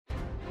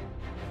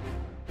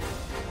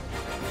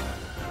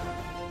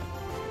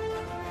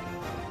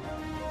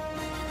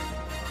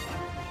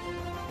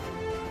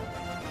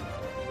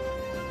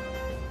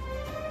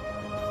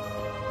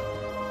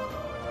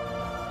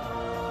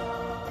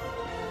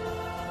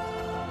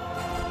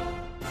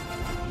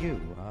You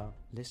are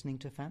listening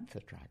to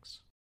Fantha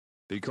Tracks.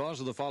 Because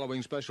of the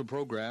following special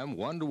program,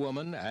 Wonder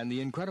Woman and the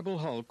Incredible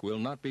Hulk will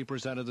not be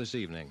presented this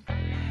evening.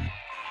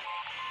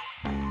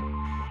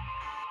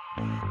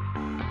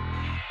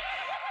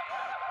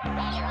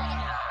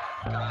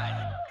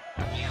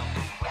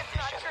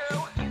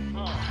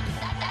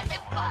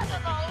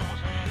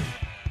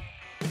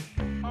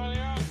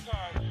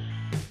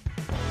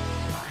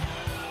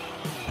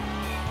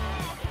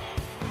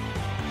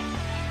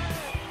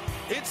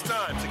 It's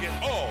time to get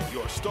all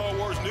your Star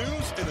Wars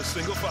news in a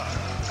single file.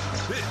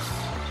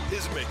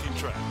 This is Making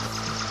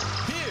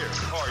Tracks. Here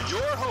are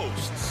your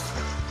hosts,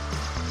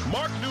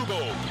 Mark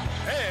Newbold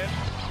and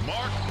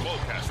Mark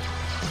Mulcaster.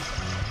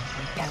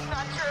 That's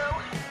not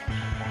true.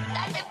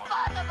 That's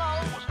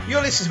impossible.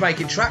 You're listening to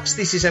Making Tracks.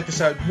 This is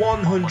episode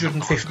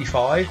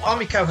 155.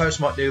 I'm your co-host,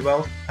 Mark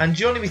Newbold, and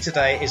joining me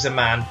today is a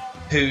man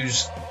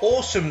whose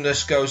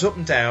awesomeness goes up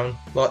and down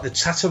like the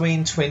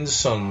Tatooine twin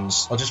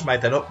suns. I just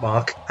made that up,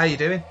 Mark. How you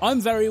doing?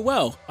 I'm very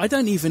well. I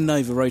don't even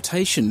know the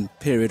rotation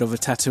period of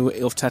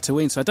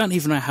Tatooine, so I don't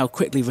even know how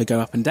quickly they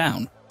go up and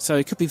down. So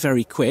it could be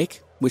very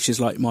quick, which is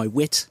like my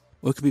wit,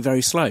 or it could be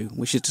very slow,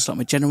 which is just like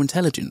my general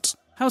intelligence.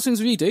 How's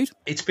things with you, dude?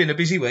 It's been a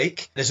busy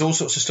week. There's all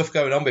sorts of stuff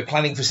going on. We're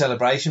planning for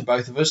Celebration,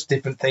 both of us,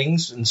 different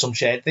things and some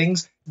shared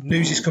things.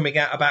 News is coming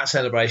out about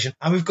Celebration,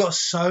 and we've got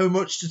so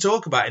much to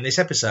talk about in this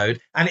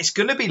episode, and it's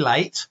going to be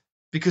late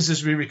because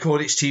as we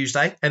record, it's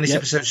Tuesday, and this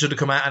episode should have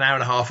come out an hour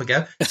and a half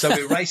ago, so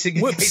we're racing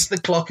against the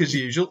clock as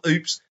usual.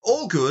 Oops.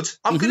 All good.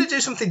 I'm going to do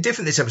something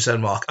different this episode,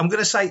 Mark. I'm going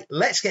to say,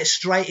 let's get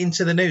straight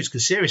into the news,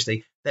 because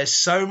seriously, there's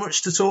so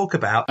much to talk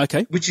about,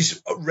 which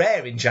is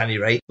rare in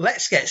January.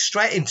 Let's get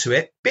straight into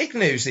it. Big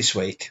news this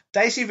week.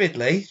 Daisy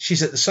Ridley,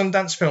 she's at the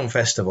Sundance Film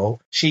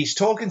Festival. She's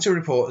talking to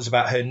reporters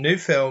about her new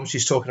film.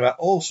 She's talking about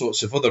all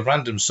sorts of other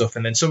random stuff,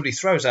 and then somebody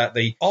throws out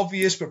the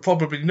obvious but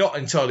probably not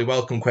entirely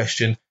welcome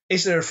question,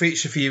 is there a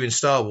feature for you in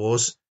Star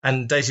Wars?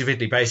 And Daisy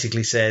Ridley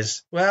basically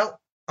says, well,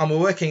 I'm a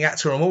working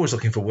actor. I'm always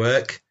looking for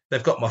work.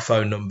 They've got my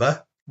phone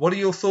number. What are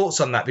your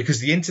thoughts on that?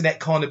 Because the internet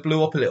kind of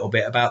blew up a little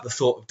bit about the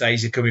thought of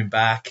Daisy coming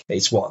back.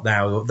 It's what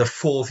now? The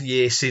 4th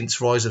year since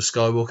Rise of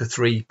Skywalker,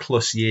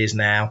 3+ years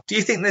now. Do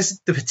you think there's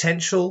the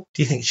potential?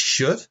 Do you think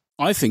she should?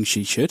 I think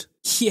she should.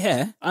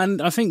 Yeah,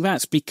 and I think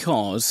that's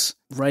because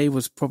Rey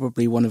was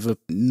probably one of the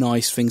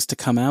nice things to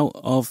come out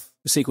of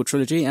the sequel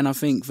trilogy, and I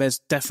think there's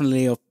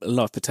definitely a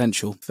lot of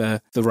potential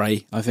for the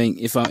Rey. I think,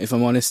 if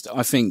I'm honest,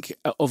 I think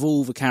of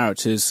all the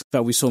characters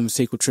that we saw in the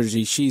sequel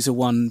trilogy, she's the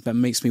one that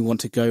makes me want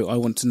to go, I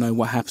want to know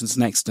what happens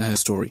next in her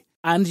story.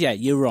 And yeah,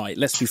 you're right,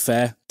 let's be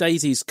fair.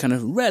 Daisy's kind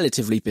of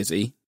relatively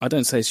busy. I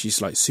don't say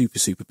she's like super,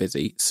 super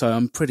busy. So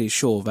I'm pretty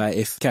sure that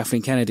if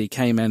Kathleen Kennedy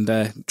came and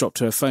dropped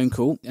her a phone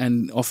call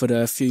and offered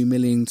her a few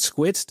million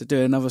quid to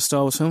do another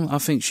Star Wars film, I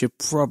think she'd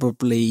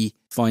probably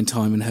find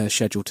time in her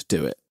schedule to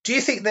do it. Do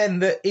you think then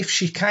that if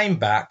she came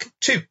back,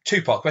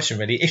 two-part question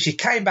really, if she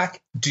came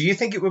back, do you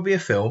think it would be a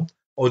film?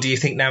 Or do you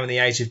think now in the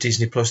age of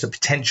Disney Plus, the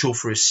potential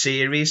for a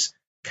series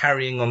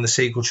carrying on the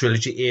sequel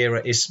trilogy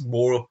era is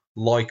more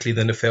likely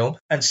than a film?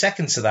 And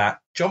second to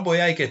that, John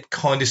Boyega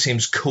kind of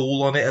seems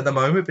cool on it at the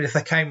moment, but if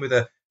they came with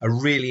a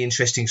really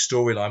interesting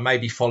storyline,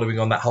 maybe following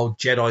on that whole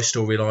Jedi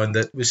storyline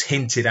that was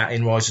hinted at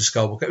in Rise of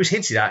Skywalker, it was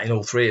hinted at in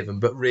all three of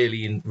them, but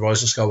really in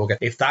Rise of Skywalker,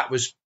 if that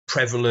was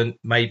prevalent,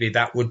 maybe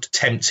that would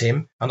tempt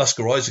him. And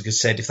Oscar Isaac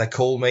has said, if they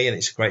call me and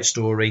it's a great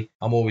story,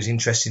 I'm always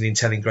interested in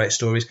telling great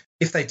stories.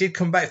 If they did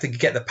come back, if they could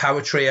get the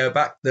Power Trio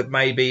back, that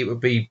maybe it would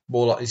be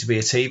more likely to be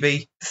a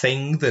TV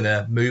thing than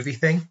a movie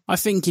thing. I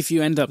think if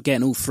you end up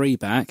getting all three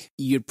back,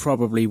 you'd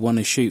probably want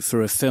to shoot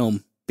for a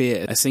film, be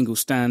it a single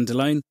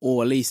standalone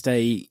or at least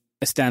a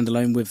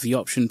standalone with the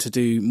option to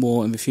do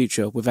more in the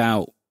future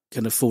without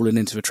kind of falling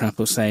into the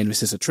trap of saying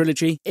this is a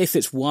trilogy. If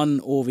it's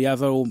one or the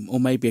other, or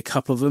maybe a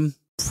couple of them,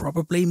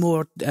 probably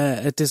more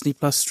a Disney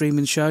Plus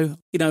streaming show.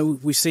 You know,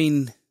 we've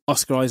seen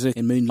Oscar Isaac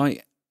in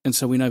Moonlight, and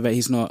so we know that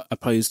he's not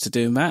opposed to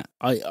doing that.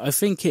 I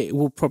think it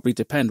will probably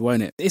depend,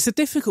 won't it? It's a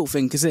difficult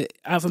thing because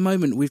at the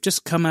moment we've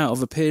just come out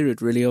of a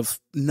period really of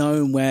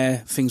knowing where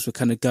things were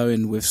kind of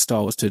going with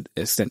Star Wars to an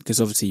extent, because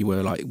obviously you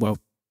were like, well,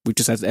 we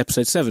just had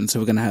episode 7, so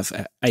we're going to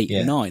have 8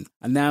 and 9.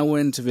 And now we're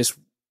into this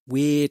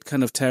weird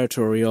kind of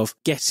territory of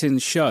getting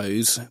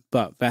shows,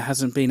 but there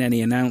hasn't been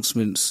any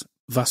announcements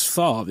thus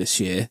far this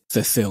year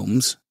for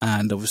films,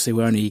 and obviously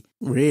we're only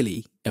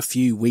really a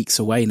few weeks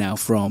away now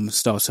from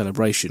Star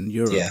Celebration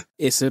Europe. Yeah.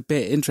 It's a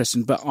bit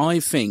interesting, but I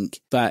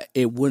think that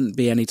it wouldn't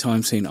be any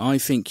time soon. I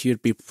think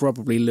you'd be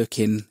probably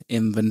looking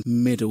in the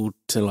middle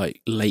to like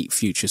late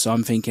future, so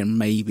I'm thinking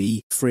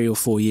maybe 3 or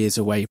 4 years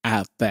away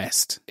at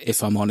best,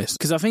 if I'm honest,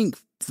 because I think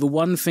the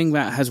one thing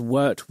that has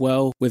worked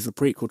well with the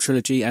prequel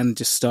trilogy and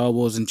just Star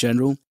Wars in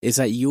general is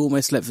that you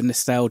almost let the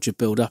nostalgia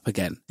build up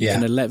again. You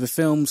kind of let the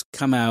films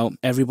come out,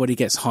 everybody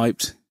gets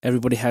hyped,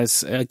 everybody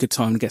has a good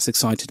time and gets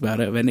excited about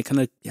it, then it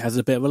kind of has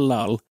a bit of a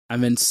lull,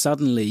 and then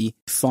suddenly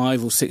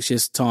 5 or 6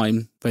 years'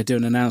 time they do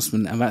an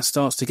announcement, and that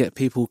starts to get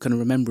people kind of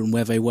remembering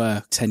where they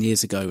were 10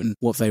 years ago and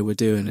what they were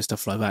doing and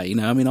stuff like that. You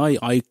know, I mean,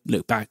 I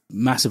look back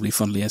massively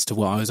fondly as to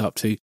what I was up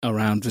to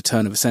around the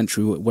turn of the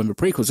century when the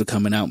prequels were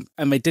coming out,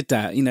 and they did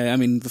that. You know, I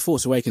mean, The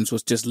Force Awakens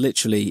was just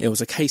literally, it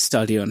was a case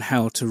study on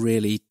how to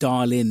really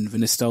dial in the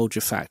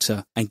nostalgia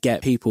factor and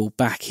get people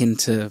back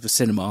into the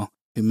cinema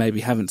who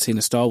maybe haven't seen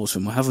a Star Wars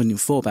film or haven't even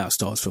thought about a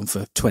Star Wars film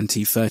for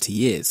 20, 30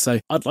 years. So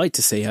I'd like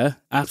to see her,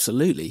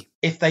 absolutely.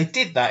 If they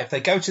did that, if they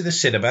go to the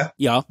cinema,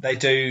 yeah, they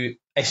do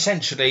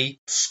essentially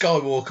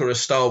Skywalker, a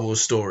Star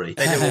Wars story.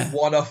 They do a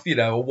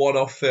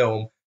one-off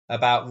film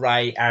about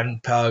Rey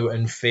and Poe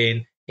and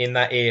Finn in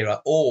that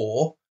era.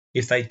 Or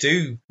if they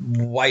do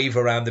wave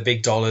around the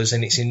big dollars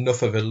and it's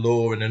enough of a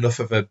lore and enough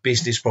of a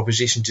business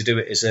proposition to do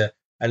it as a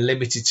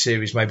limited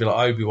series, maybe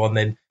like Obi-Wan,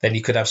 then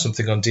you could have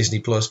something on Disney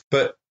Plus.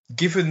 But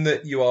given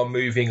that you are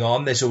moving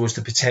on, there's always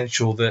the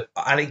potential that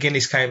Alec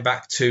Guinness came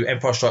back to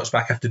Empire Strikes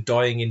Back after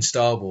dying in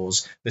Star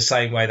Wars, the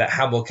same way that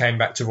Hamill came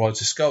back to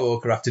Rise of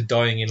Skywalker after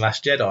dying in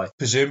Last Jedi.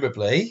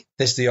 Presumably,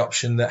 there's the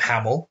option that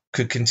Hamill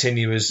could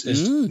continue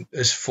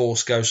as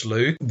Force Ghost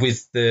Luke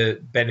with the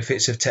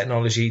benefits of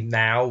technology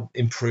now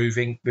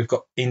improving. We've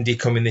got Indy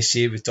coming this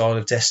year with Dial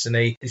of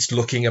Destiny. It's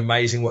looking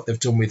amazing what they've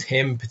done with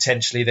him.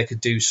 Potentially they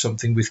could do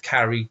something with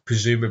Carrie,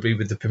 presumably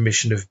with the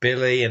permission of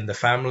Billy and the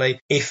family,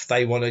 if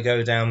they want to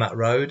go down that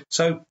road.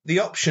 So the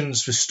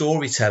options for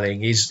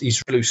storytelling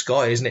is blue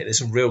sky, isn't it? There's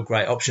some real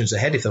great options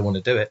ahead if they want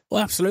to do it.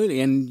 Well,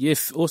 absolutely. And you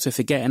also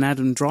forget an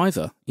Adam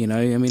Driver, you know.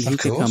 I mean, he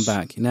could come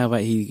back. Now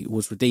that he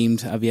was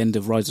redeemed at the end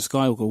of Rise of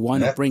Skywalker, why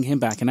not bring him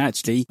back? And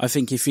actually, I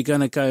think if you're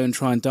going to go and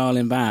try and dial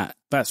him back,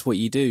 that's what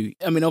you do.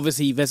 I mean,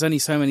 obviously, there's only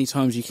so many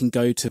times you can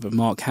go to the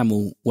Mark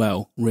Hamill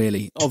well,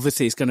 really.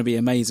 Obviously, it's going to be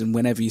amazing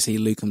whenever you see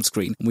Luke on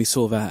screen. And we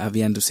saw that at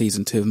the end of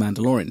season 2 of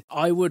Mandalorian.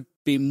 I would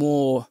be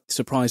more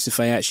surprised if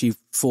they actually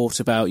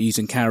thought about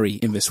using Carrie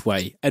in this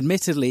way.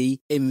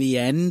 Admittedly, in the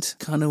end,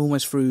 kind of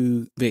almost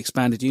through the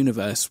expanded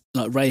universe,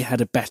 like Rey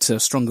had a better,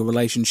 stronger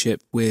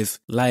relationship with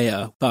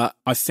Leia, but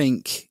I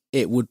think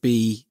it would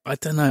be, I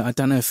don't know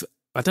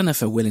if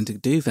they're willing to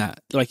do that.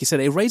 Like you said,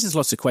 it raises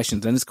lots of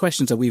questions, and there's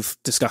questions that we've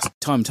discussed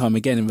time and time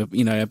again,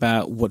 you know,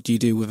 about what do you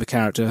do with a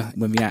character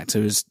when the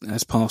actor has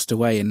passed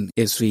away, and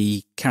is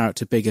the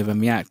character bigger than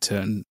the actor?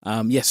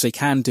 And yes, they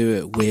can do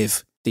it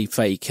with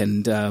deepfake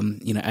and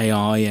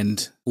AI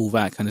and all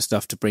that kind of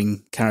stuff to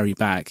bring Carrie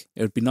back.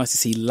 It would be nice to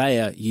see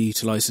Leia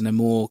utilised in a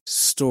more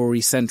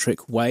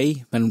story-centric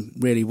way than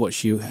really what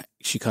she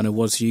kind of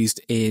was used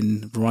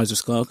in The Rise of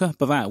Skywalker.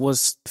 But that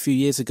was a few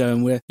years ago,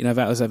 and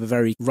that was at the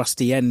very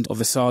rusty end of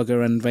the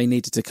saga, and they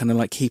needed to kind of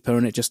like keep her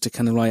in it just to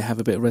kind of like have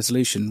a bit of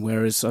resolution.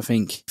 Whereas I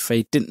think if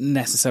they didn't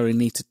necessarily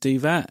need to do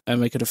that,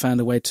 and they could have found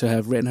a way to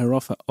have written her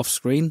off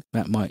screen,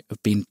 that might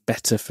have been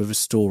better for the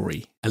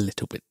story a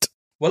little bit.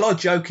 Well, I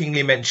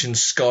jokingly mentioned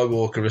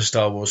Skywalker, a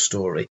Star Wars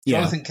story. Yeah.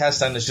 Jonathan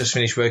Kasdan has just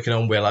finished working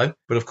on Willow,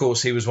 but of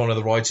course he was one of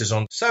the writers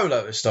on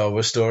Solo, a Star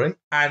Wars story.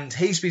 And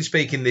he's been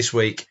speaking this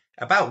week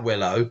about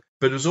Willow,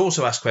 but was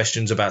also asked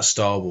questions about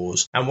Star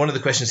Wars. And one of the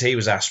questions he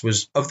was asked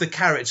was, of the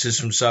characters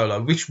from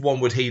Solo, which one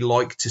would he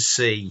like to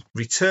see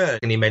return?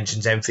 And he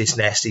mentions Enfys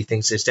Nest. He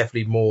thinks there's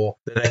definitely more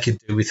that they could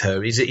do with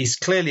her. He's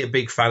clearly a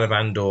big fan of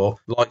Andor,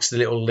 likes the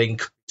little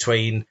link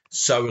between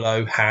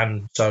Solo,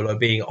 Han Solo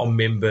being on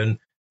Mimban,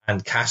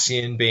 and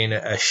Cassian being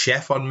a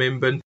chef on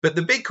Mimban. But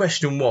the big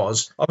question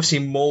was, obviously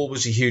Maul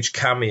was a huge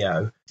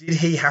cameo. Did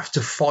he have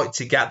to fight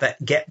to get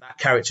that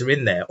character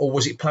in there, or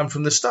was it planned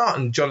from the start?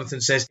 And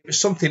Jonathan says, it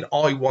was something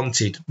I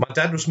wanted. My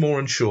dad was more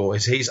unsure,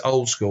 as he's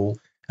old school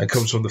and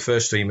comes from the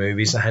first 3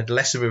 movies and had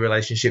less of a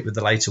relationship with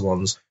the later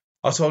ones.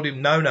 I told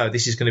him, no,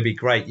 this is going to be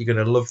great. You're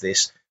going to love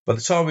this. By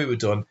the time we were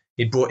done,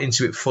 he'd brought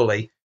into it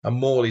fully, and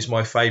Maul is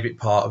my favourite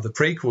part of the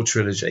prequel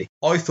trilogy.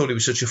 I thought he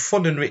was such a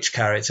fun and rich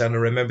character, and I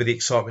remember the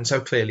excitement so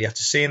clearly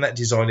after seeing that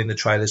design in the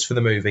trailers for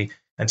the movie,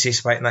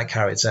 anticipating that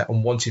character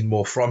and wanting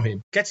more from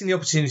him. Getting the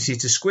opportunity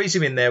to squeeze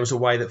him in there was a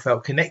way that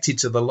felt connected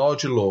to the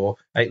larger lore,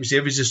 and it was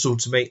irresistible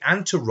to me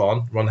and to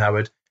Ron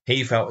Howard.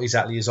 He felt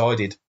exactly as I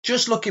did.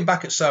 Just looking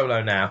back at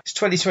Solo now, it's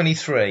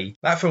 2023.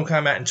 That film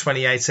came out in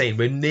 2018.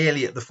 We're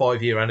nearly at the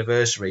 5-year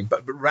anniversary,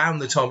 but around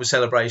the time of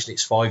celebration,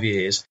 it's 5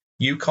 years.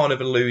 You kind of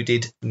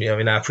alluded,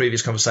 in our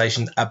previous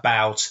conversation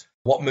about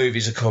what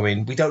movies are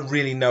coming. We don't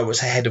really know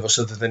what's ahead of us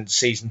other than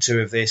season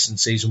 2 of this and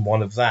season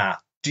 1 of that.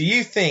 Do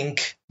you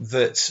think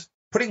that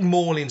putting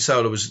Maul in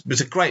Solo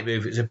was a great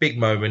move? It was a big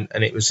moment,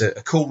 and it was a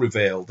cool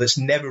reveal that's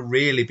never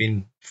really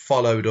been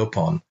followed up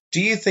on.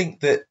 Do you think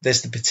that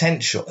there's the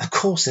potential? Of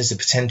course there's the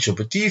potential,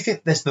 but do you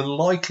think there's the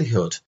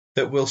likelihood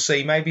that we'll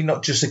see maybe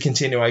not just a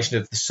continuation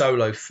of the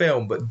Solo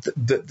film, but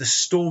the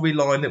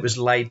storyline that was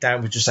laid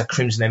down with just that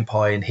Crimson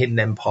Empire and Hidden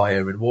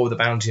Empire and War of the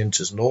Bounty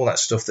Hunters and all that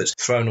stuff that's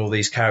thrown all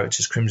these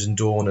characters, Crimson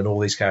Dawn and all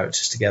these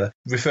characters together,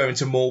 referring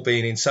to Maul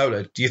being in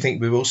Solo? Do you think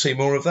we will see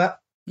more of that?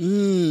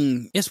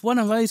 It's one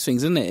of those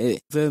things, isn't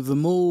it? The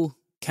Maul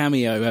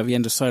cameo at the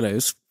end of Solo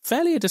is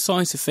fairly a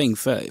decisive thing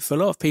for a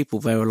lot of people.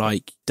 They were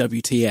like,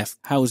 WTF,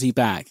 how's he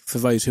back? For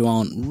those who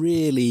aren't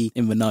really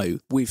in the know,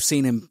 we've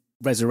seen him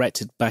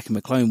resurrected back in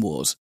the Clone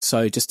Wars.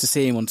 So just to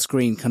see him on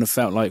screen kind of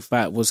felt like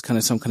that was kind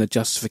of some kind of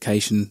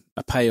justification,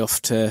 a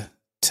payoff to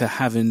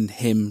having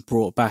him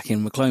brought back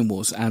in the Clone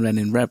Wars and then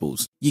in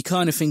Rebels. You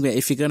kind of think that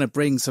if you're going to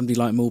bring somebody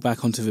like Maul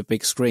back onto the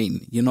big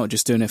screen, you're not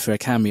just doing it for a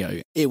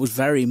cameo. It was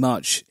very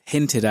much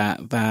hinted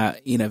at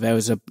that, there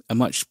was a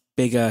much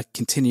bigger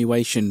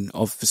continuation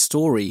of the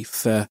story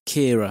for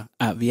Kira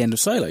at the end of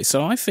Solo.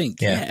 So I think,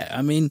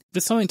 there's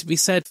something to be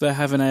said for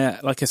having a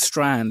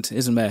strand,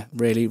 isn't there,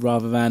 really,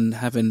 rather than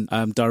having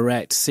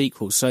direct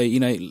sequels. So,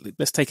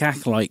 let's take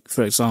Acolyte,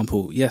 for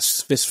example.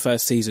 Yes, this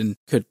first season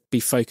could be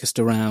focused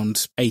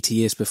around 80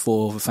 years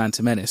before The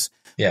Phantom Menace.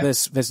 Yeah.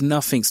 There's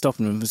nothing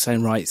stopping them from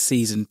saying, right,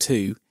 season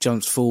 2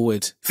 jumps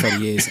forward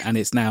 30 years and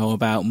it's now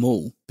about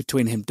Maul.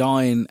 Between him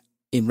dying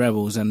in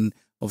Rebels and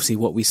obviously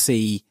what we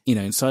see,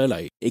 in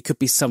Solo, it could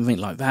be something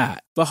like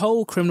that. The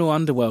whole criminal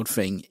underworld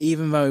thing,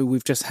 even though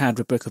we've just had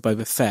the Book of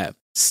Boba Fett,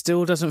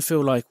 still doesn't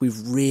feel like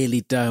we've really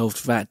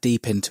delved that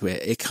deep into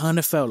it. It kind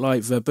of felt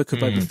like the Book of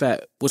Boba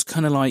Fett was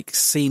kind of like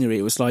scenery.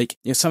 It was like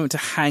something to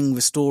hang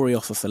the story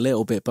off of a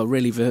little bit, but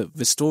really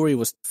the story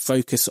was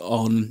focused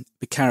on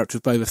the character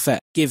of Boba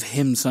Fett. Give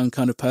him some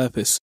kind of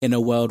purpose in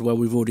a world where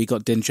we've already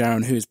got Din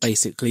Djarin, who is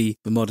basically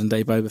the modern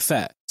day Boba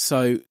Fett.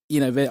 So,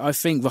 I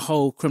think the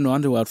whole criminal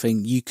underworld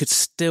thing, you could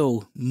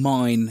still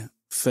mine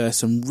for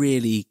some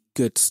really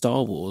good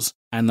Star Wars.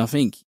 And I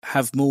think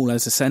have Maul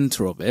as the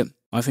centre of it,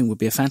 I think would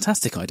be a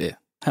fantastic idea.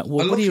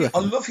 What do you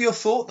reckon? I love your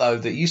thought, though,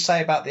 that you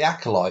say about the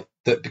Acolyte,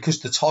 that because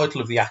the title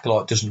of the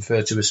Acolyte doesn't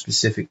refer to a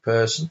specific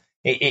person,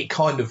 it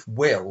kind of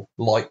will,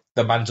 like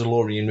The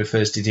Mandalorian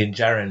refers to Din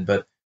Djarin,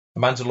 but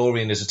The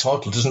Mandalorian as a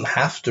title doesn't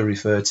have to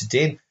refer to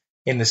Din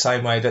in the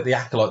same way that the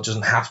Acolyte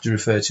doesn't have to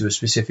refer to a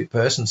specific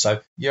person.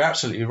 So you're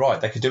absolutely right.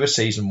 They could do a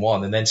season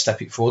 1 and then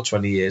step it forward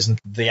 20 years, and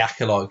the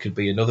Acolyte could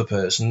be another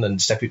person, and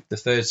step it the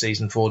third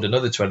season forward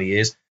another 20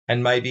 years.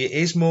 And maybe it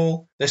is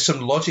more. There's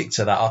some logic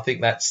to that. I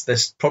think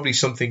there's probably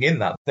something in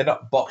that. They're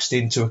not boxed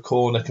into a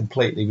corner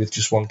completely with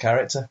just one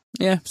character.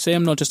 Yeah, see,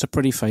 I'm not just a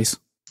pretty face.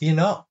 You're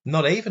not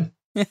even.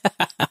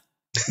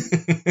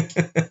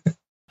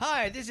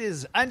 Hi, this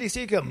is Andy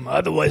Seacombe,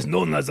 otherwise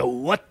known as a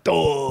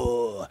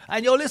Watto,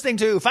 and you're listening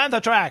to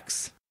Fantha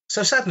Tracks.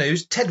 So sad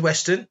news, Ted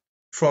Weston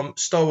from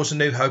Star Wars A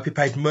New Hope, who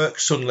played Merc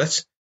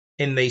Sunlet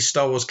in the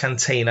Star Wars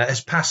Cantina,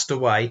 has passed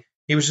away.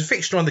 He was a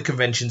fixture on the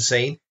convention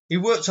scene. He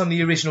worked on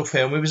the original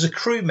film. He was a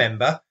crew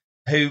member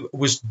who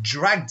was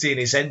dragged in,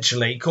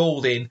 essentially,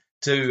 called in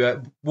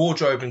to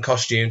wardrobe and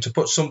costume to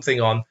put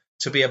something on,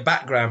 to be a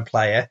background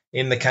player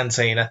in the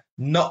Cantina,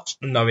 not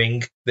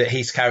knowing that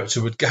his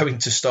character would go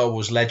into Star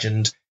Wars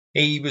legend.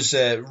 He was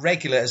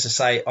regular, as I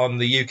say, on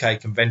the UK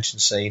convention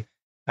scene,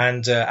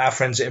 and our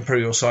friends at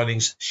Imperial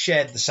Signings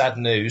shared the sad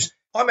news.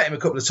 I met him a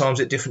couple of times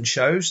at different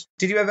shows.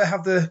 Did you ever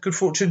have the good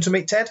fortune to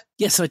meet Ted?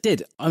 Yes, I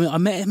did. I mean, I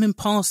met him in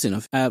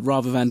passing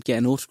rather than get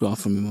an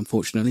autograph from him,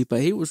 unfortunately,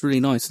 but he was really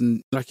nice.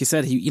 And like you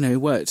said, he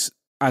worked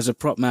as a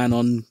prop man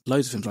on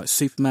loads of films like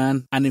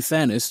Superman, and in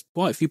fairness,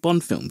 quite a few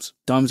Bond films.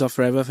 Diamonds Are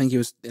Forever, I think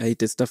he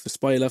did stuff for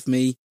Spy Love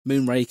Me,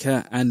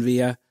 Moonraker, and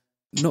the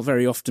not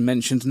very often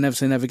mentioned Never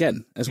Say Never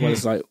Again, as well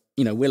as like,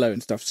 Willow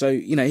and stuff. So,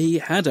 he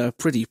had a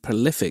pretty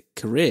prolific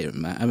career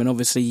in that. I mean,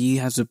 obviously he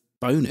has a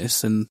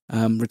bonus and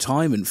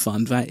retirement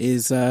fund that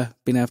is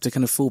being able to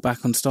kind of fall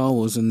back on Star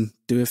Wars and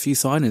do a few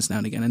signings now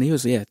and again. And he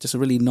was, just a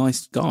really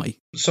nice guy.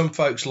 Some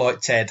folks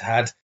like Ted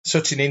had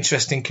such an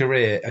interesting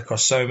career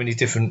across so many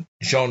different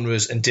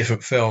genres and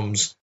different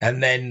films,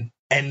 and then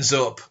ends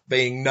up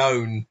being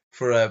known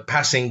for a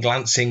passing,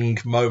 glancing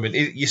moment.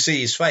 You see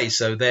his face,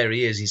 so there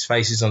he is. His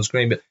face is on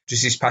screen, but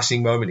just this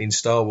passing moment in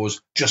Star Wars,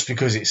 just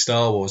because it's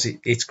Star Wars.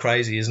 It's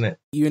crazy, isn't it?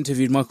 You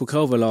interviewed Michael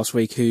Culver last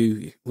week,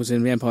 who was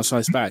in The Empire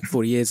Strikes Back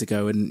 40 years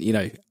ago, and,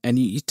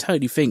 you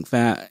totally think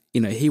that,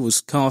 he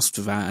was cast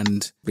for that,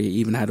 and we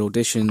even had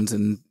auditions,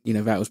 and,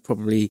 that was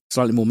probably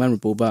slightly more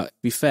memorable. But to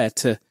be fair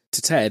to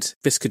Ted,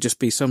 this could just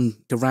be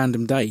a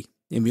random day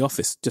in the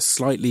office, just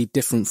slightly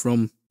different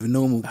from the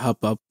normal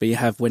hubbub that you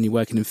have when you're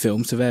working in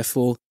film, so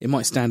therefore it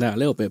might stand out a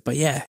little bit. But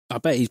yeah, I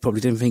bet he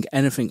probably didn't think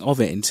anything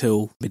of it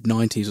until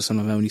mid-90s or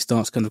something like that, when he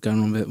starts kind of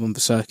going on the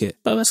circuit.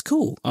 But that's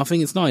cool. I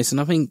think it's nice, and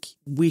I think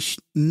we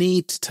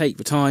need to take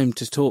the time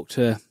to talk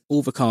to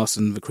all the cast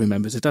and the crew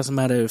members. It doesn't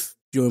matter if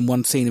you're in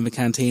one scene in the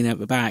canteen at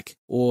the back,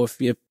 or if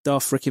you're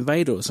Darth frickin'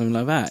 Vader or something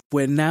like that.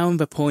 We're now in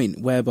the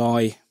point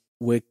whereby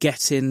we're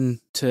getting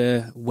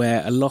to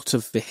where a lot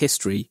of the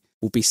history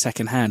will be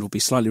second-hand, will be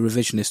slightly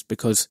revisionist,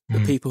 because the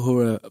people who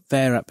are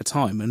there at the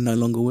time are no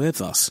longer with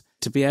us.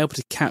 To be able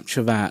to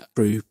capture that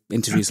through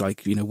interviews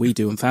like, we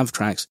do on Fantha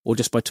Tracks, or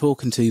just by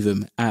talking to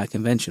them at a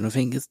convention, I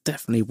think it's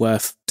definitely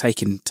worth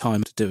taking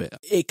time to do it.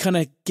 It kind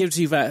of gives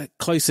you that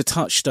closer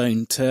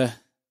touchstone to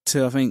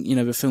I think,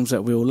 the films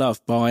that we all love,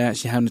 by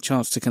actually having a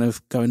chance to kind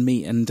of go and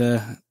meet and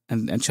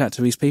chat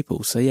to these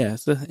people. So yeah,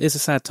 it's a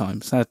sad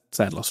time, sad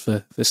loss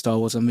for Star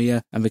Wars and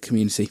the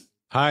community.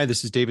 Hi,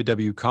 this is David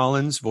W.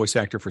 Collins, voice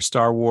actor for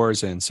Star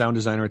Wars and sound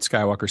designer at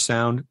Skywalker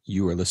Sound.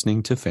 You are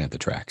listening to Fantha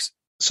Tracks.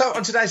 So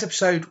on today's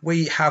episode,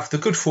 we have the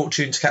good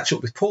fortune to catch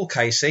up with Paul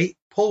Kasey.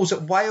 Paul's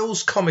at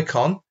Wales Comic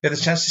Con. We had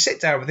a chance to sit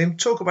down with him,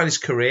 talk about his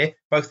career,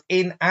 both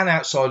in and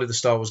outside of the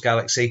Star Wars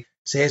galaxy.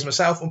 So here's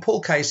myself and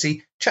Paul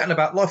Kasey chatting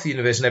about life, the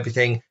universe and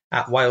everything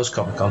at Wales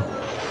Comic Con.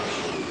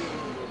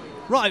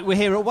 Right, we're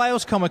here at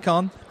Wales Comic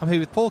Con. I'm here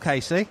with Paul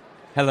Kasey.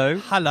 Hello.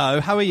 Hello,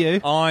 how are you?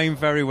 I'm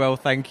very well,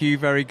 thank you.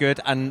 Very good,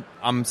 and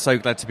I'm so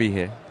glad to be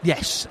here.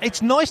 Yes,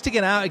 it's nice to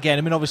get out again.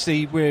 I mean,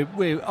 obviously, we're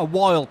a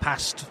while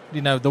past,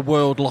 the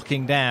world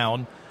locking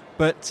down.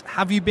 But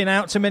have you been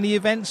out to many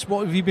events?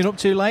 What have you been up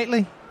to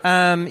lately?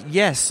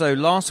 Yes, so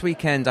last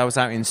weekend I was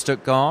out in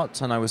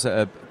Stuttgart, and I was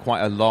at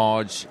quite a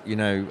large,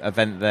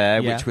 event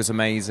there, which was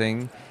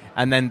amazing.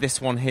 And then this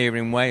one here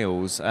in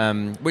Wales,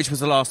 which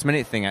was a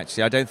last-minute thing,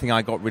 actually. I don't think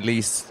I got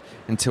released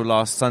until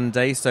last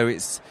Sunday, so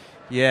it's...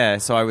 Yeah,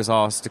 so I was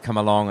asked to come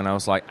along, and I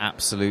was like,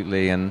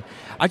 absolutely. And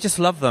I just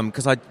love them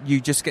because you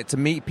just get to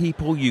meet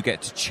people, you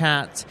get to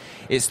chat.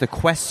 It's the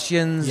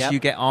questions you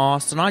get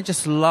asked, and I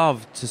just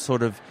love to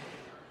sort of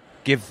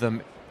give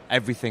them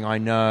everything I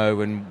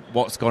know and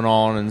what's gone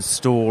on and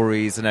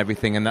stories and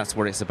everything, and that's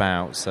what it's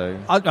about. So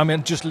I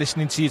mean, just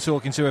listening to you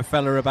talking to a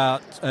fella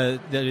about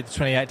the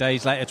 28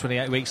 days later,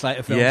 28 weeks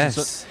later films, yes.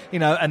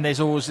 and such, and there's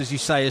always, as you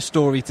say, a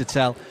story to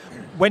tell.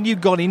 When you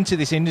got into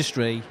this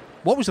industry...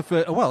 What was the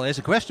first... Well, there's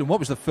a question. What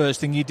was the first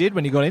thing you did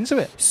when you got into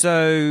it?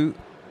 So,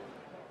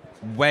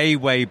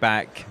 way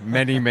back,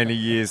 many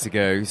years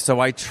ago, so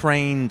I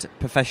trained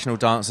professional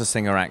dancer,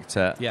 singer,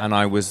 actor, and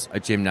I was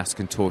a gymnast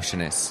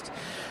contortionist.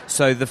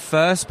 So the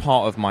first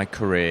part of my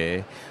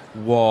career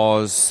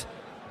was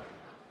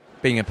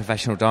being a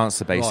professional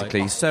dancer,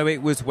 basically. Right. So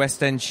it was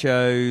West End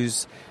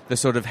shows, the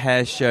sort of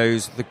hair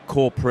shows, the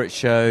corporate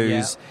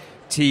shows...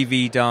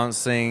 TV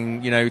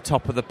dancing,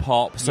 Top of the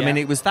Pops. I mean,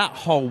 it was that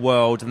whole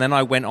world. And then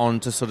I went on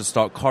to sort of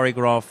start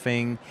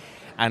choreographing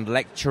and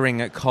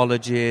lecturing at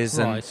colleges.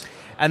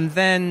 And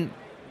then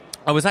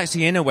I was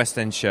actually in a West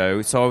End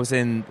show. So I was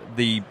in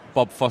the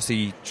Bob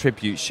Fosse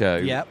tribute show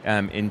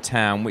in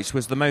town, which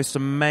was the most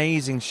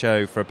amazing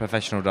show for a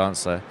professional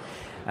dancer.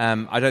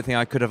 I don't think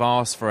I could have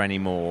asked for any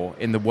more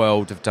in the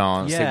world of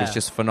dance. It was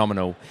just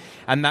phenomenal.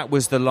 And that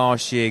was the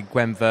last year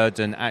Gwen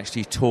Verdon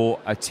actually taught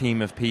a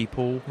team of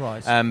people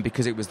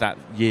because it was that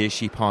year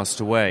she passed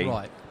away.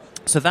 Right.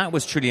 So that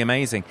was truly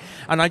amazing.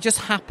 And I just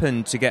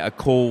happened to get a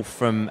call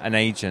from an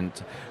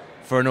agent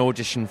for an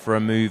audition for a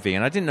movie.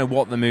 And I didn't know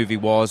what the movie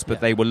was, but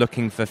they were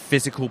looking for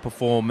physical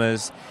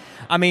performers.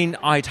 I mean,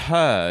 I'd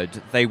heard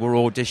they were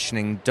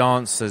auditioning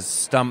dancers,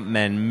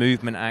 stuntmen,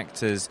 movement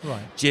actors,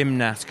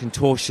 gymnasts,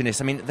 contortionists.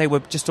 I mean, they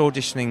were just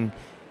auditioning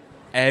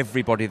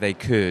everybody they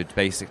could,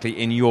 basically,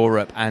 in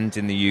Europe and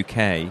in the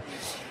UK.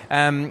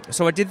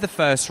 So I did the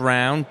first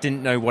round,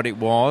 didn't know what it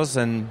was,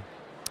 and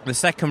the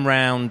second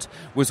round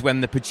was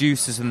when the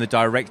producers and the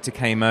director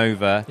came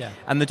over,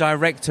 and the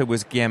director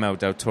was Guillermo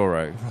del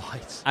Toro.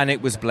 Right. And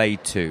it was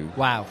Blade 2.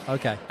 Wow,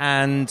 okay.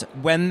 And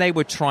when they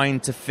were trying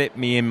to fit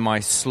me in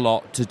my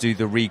slot to do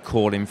the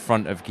recall in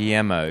front of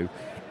Guillermo,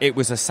 it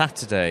was a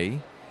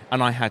Saturday,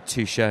 and I had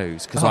 2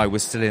 shows, because I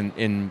was still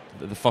in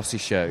the Fosse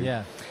show.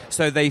 Yeah.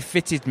 So they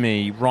fitted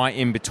me right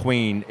in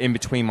between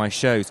my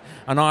shows.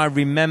 And I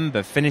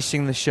remember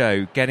finishing the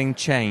show, getting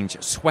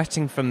changed,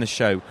 sweating from the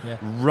show,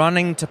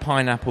 running to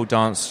Pineapple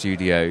Dance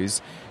Studios,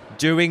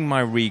 doing my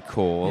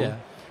recall,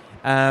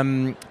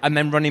 and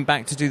then running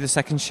back to do the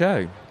second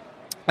show.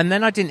 And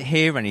then I didn't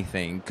hear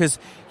anything because,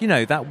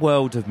 that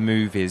world of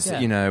movies,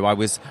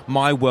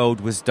 my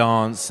world was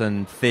dance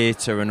and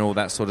theatre and all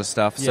that sort of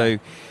stuff. Yeah.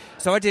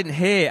 So I didn't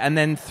hear. And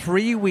then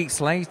 3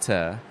 weeks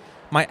later...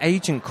 my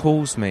agent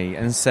calls me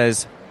and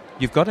says,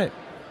 "You've got it,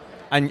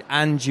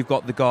 and you've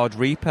got the Guard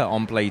Reaper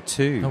on Blade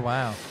 2." Oh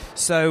wow!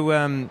 So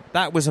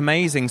that was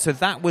amazing. So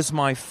that was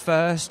my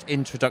first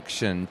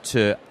introduction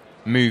to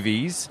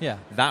movies,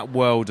 that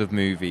world of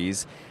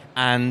movies,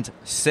 and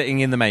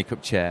sitting in the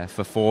makeup chair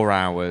for 4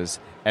 hours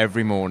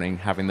every morning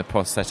having the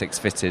prosthetics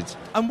fitted.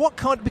 And what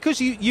kind? Because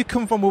you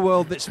come from a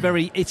world that's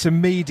it's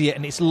immediate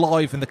and it's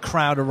live and the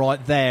crowd are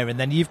right there, and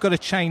then you've got to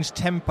change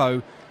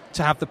tempo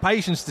to have the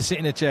patience to sit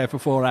in a chair for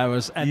 4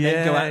 hours and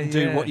then go out and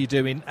do what you're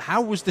doing.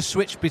 How was the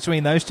switch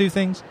between those two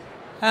things?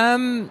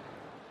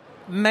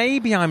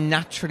 Maybe I'm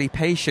naturally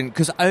patient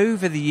because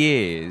over the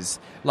years,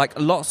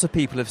 lots of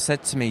people have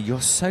said to me,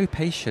 "You're so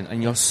patient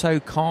and you're so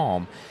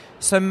calm."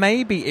 So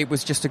maybe it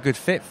was just a good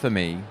fit for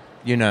me,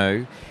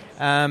 Because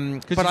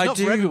it's not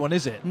for everyone,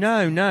 is it?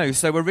 No.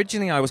 So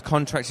originally I was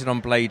contracted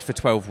on Blade for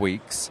 12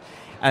 weeks.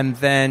 And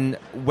then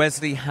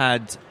Wesley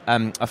had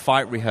a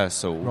fight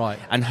rehearsal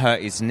and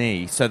hurt his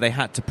knee. So they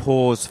had to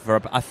pause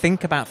for, I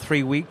think, about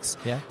 3 weeks.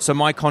 Yeah. So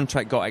my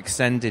contract got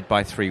extended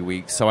by 3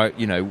 weeks,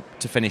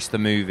 to finish the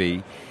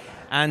movie.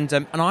 And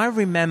I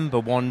remember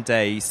one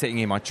day sitting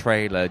in my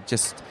trailer,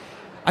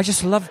 I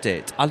just loved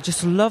it. I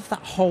just loved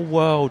that whole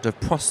world of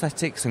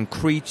prosthetics and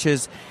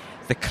creatures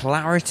the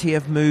clarity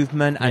of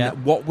movement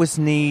and what was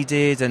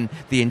needed and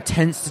the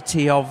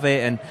intensity of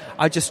it, and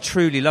I just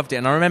truly loved it.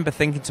 And I remember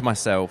thinking to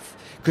myself,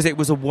 because it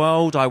was a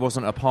world I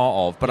wasn't a part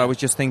of, but I was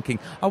just thinking,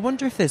 I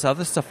wonder if there's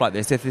other stuff like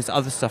this, if there's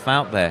other stuff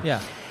out there.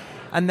 Yeah.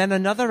 And then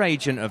another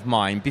agent of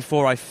mine,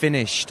 before I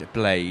finished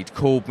Blade,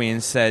 called me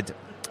and said,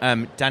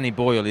 Danny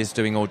Boyle is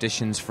doing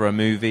auditions for a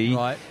movie.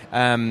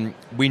 Right.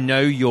 We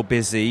know you're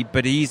busy,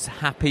 but he's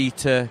happy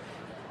to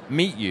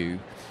meet you.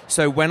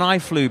 So when I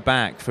flew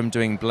back from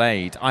doing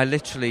Blade, I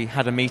literally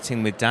had a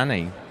meeting with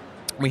Danny.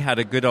 We had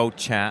a good old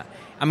chat.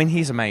 I mean,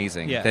 he's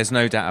amazing. Yeah. There's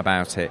no doubt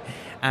about it.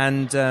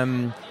 And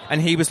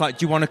he was like,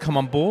 do you want to come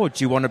on board?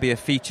 Do you want to be a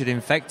featured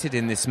infected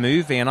in this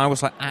movie? And I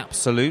was like,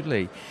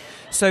 absolutely.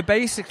 So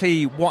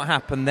basically what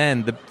happened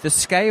then, the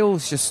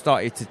scales just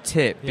started to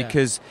tip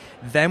because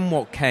then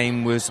what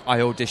came was I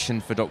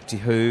auditioned for Doctor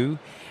Who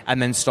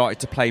and then started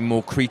to play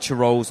more creature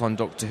roles on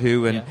Doctor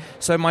Who. And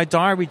so my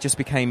diary just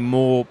became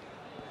more,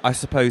 I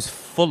suppose,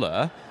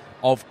 fuller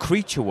of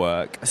creature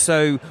work.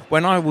 So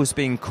when I was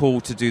being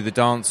called to do the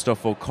dance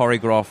stuff or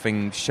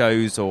choreographing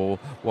shows or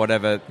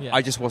whatever,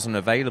 I just wasn't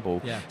available.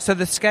 Yeah. So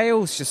the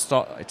scales just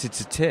started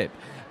to tip.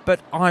 But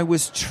I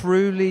was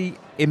truly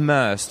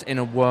immersed in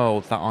a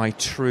world that I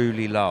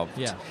truly loved.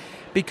 Yeah.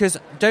 Because,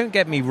 don't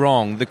get me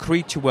wrong, the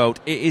creature world,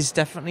 it is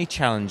definitely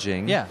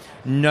challenging. Yeah.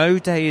 No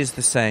day is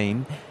the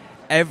same.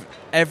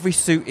 Every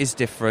suit is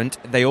different.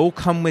 They all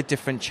come with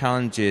different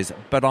challenges,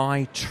 but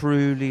I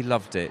truly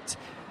loved it.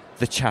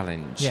 The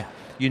challenge. Yeah.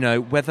 You know,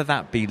 whether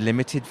that be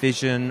limited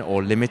vision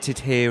or limited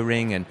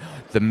hearing and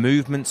the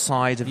movement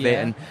side of it.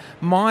 And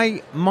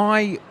my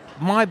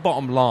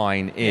bottom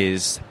line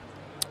is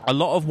a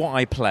lot of what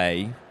I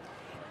play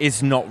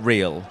is not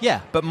real.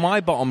 Yeah. But my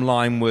bottom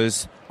line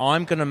was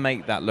I'm going to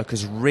make that look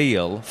as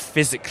real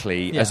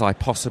physically as I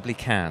possibly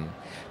can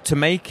to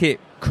make it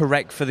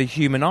correct for the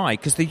human eye,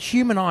 because the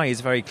human eye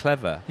is very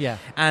clever. Yeah.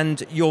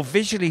 And you're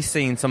visually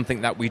seeing something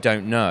that we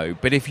don't know,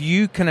 but if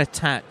you can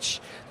attach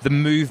the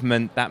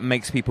movement that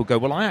makes people go,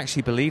 well, I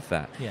actually believe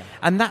that. Yeah.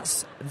 And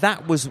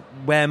that was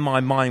where my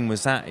mind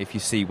was at, if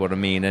you see what I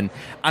mean. And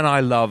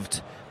I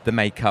loved the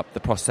makeup, the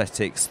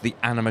prosthetics, the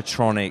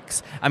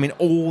animatronics. I mean,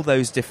 all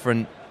those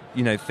different,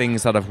 you know,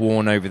 things that I've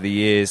worn over the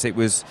years. It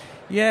was,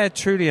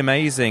 truly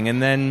amazing.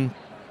 And then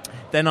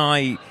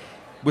I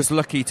was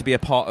lucky to be a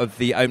part of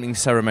the opening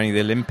ceremony of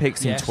the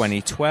Olympics in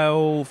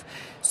 2012.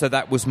 So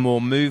that was more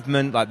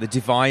movement, like the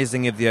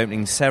devising of the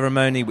opening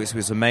ceremony, which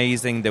was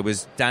amazing. There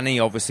was Danny,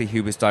 obviously,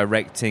 who was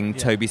directing.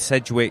 Toby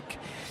Sedgwick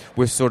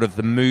was sort of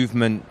the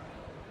movement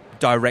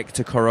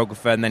director,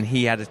 choreographer, and then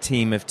he had a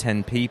team of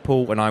 10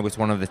 people, and I was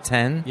one of the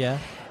 10. Yeah.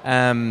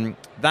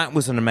 That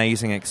was an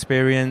amazing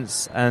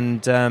experience.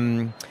 And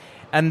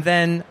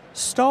then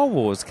Star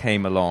Wars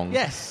came along.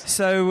 Yes.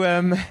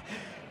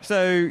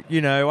 So,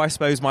 you know, I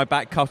suppose my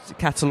back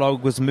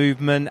catalogue was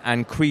movement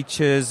and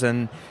creatures.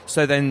 And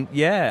so then,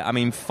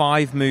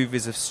 5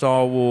 movies of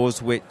Star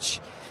Wars,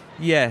 which,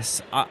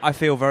 yes, I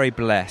feel very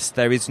blessed.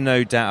 There is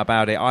no doubt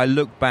about it. I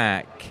look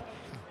back.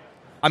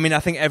 I mean,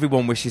 I think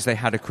everyone wishes they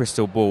had a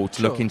crystal ball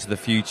to look into the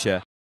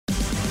future.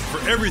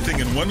 For everything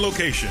in one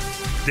location,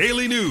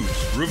 daily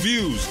news,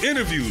 reviews,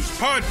 interviews,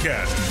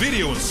 podcasts,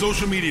 video, and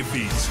social media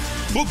feeds,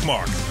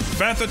 bookmark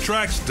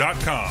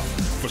FanthaTracks.com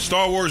for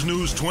Star Wars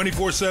news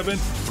 24/7,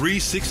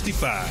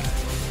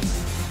 365.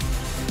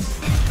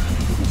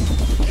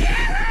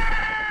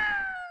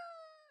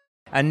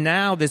 And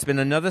now there's been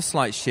another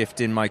slight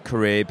shift in my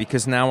career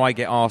because now I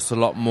get asked a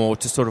lot more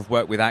to sort of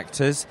work with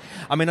actors.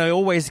 I mean, I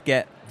always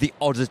get the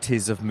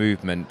oddities of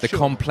movement, the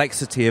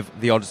complexity of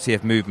the oddity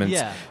of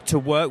movements to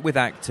work with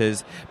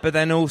actors. But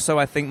then also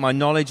I think my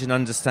knowledge and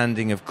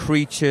understanding of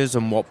creatures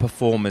and what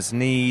performers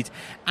need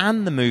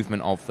and the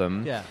movement of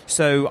them. Yeah.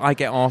 So I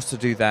get asked to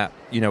do that,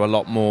 you know, a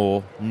lot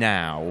more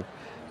now.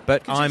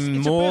 But I'm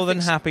more than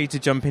happy to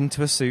jump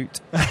into a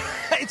suit.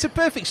 It's a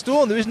perfect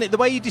storm, though, isn't it? The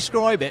way you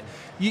describe it,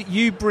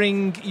 you're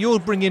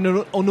bringing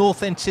an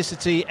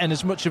authenticity and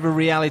as much of a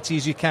reality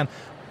as you can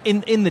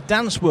in the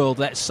dance world,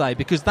 let's say,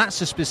 because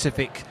that's a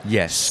specific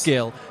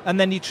skill. And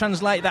then you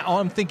translate that.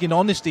 I'm thinking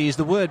honesty is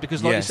the word,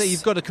 because, like you say,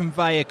 you've got to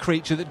convey a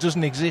creature that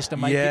doesn't exist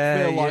and make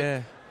it feel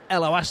like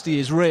Eloasti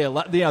is real.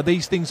 Like, you know,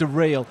 these things are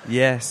real.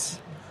 Yes.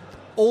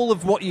 All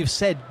of what you've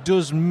said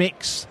does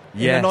mix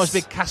in a nice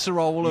big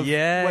casserole of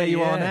where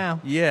you are now.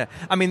 Yeah.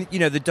 I mean, you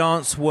know, the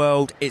dance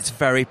world, it's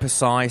very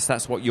precise.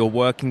 That's what you're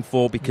working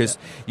for because,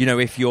 you know,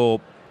 if you're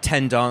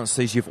 10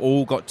 dancers, you've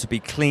all got to be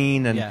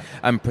clean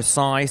and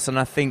precise. And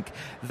I think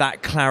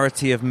that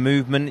clarity of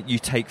movement you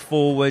take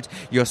forward,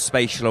 your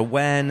spatial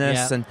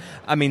awareness, and,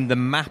 I mean, the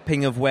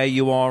mapping of where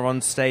you are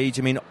on stage.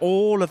 I mean,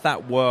 all of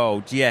that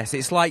world, yes.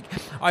 It's like,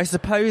 I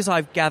suppose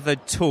I've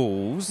gathered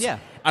tools and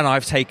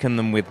I've taken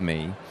them with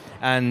me.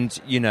 And,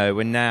 you know,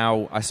 and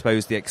now I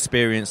suppose the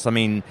experience, I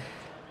mean,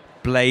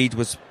 Blade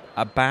was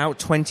about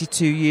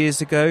 22 years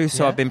ago,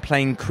 so I've been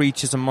playing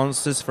creatures and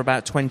monsters for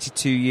about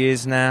 22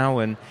 years now,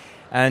 and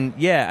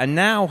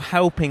now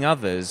helping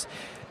others.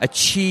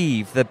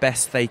 achieve the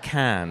best they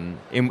can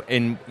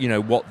in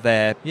what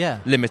their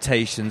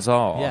limitations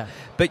are. Yeah.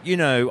 But,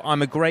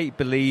 I'm a great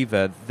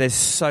believer there's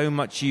so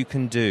much you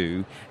can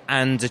do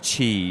and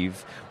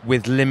achieve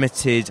with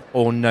limited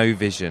or no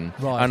vision.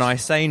 Right. And I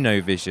say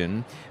no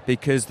vision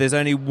because there's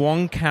only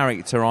one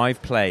character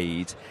I've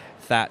played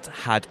that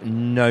had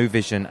no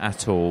vision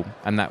at all,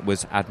 and that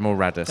was Admiral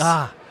Raddus.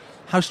 Ah,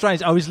 how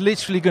strange. I was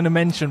literally going to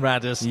mention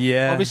Raddus.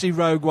 Yeah. Obviously,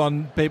 Rogue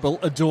One, people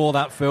adore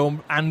that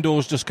film.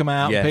 Andor's just come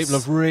out. Yes. People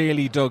have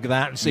really dug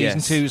that. And Season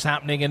 2's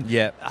happening, and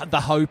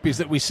the hope is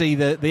that we see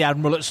the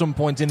Admiral at some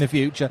point in the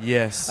future.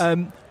 Yes.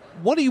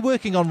 What are you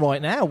working on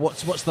right now?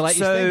 What's the latest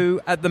thing?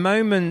 So, at the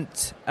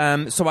moment,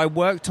 I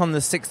worked on the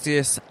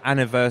 60th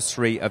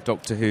anniversary of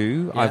Doctor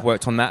Who. Yeah. I've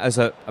worked on that as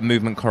a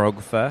movement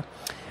choreographer.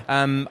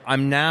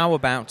 I'm now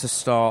about to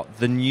start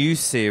the new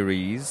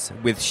series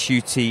with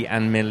Ncuti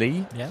and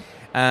Millie. Yeah.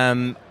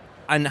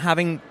 And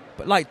having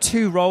like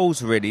two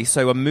roles really,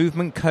 so a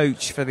movement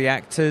coach for the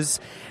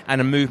actors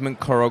and a movement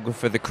choreographer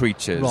for the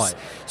creatures. Right.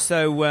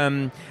 So,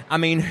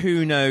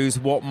 who knows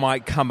what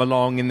might come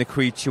along in the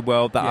creature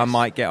world that I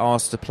might get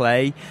asked to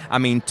play.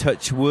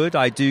 Touch wood,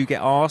 I do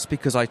get asked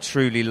because I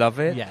truly love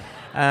it.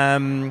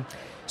 Yeah.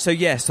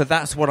 So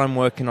that's what I'm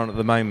working on at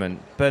the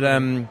moment. But,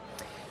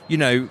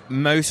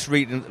 most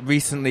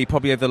recently,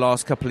 probably over the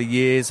last couple of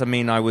years,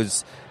 I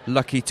was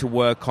lucky to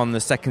work on the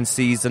second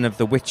season of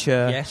The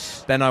Witcher.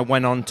 Yes. Then I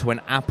went on to an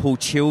Apple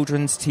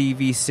children's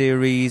TV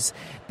series.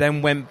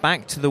 Then went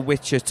back to The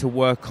Witcher to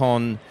work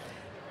on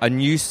a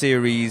new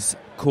series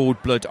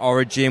called Blood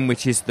Origin,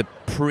 which is the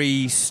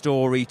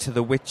pre-story to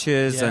The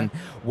Witchers, and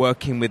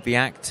working with the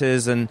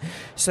actors. And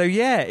so,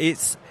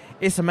 it's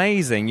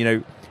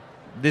amazing.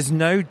 There's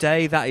no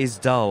day that is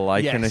dull,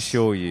 I can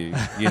assure you,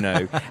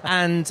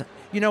 And,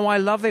 I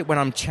love it when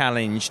I'm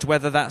challenged,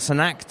 whether that's an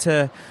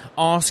actor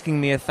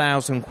asking me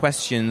 1,000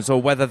 questions or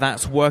whether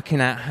that's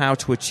working out how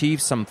to achieve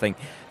something.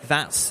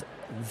 That's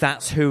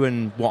who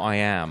and what I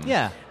am.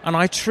 Yeah. And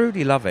I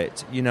truly love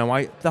it.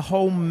 The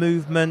whole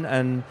movement,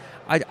 and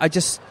I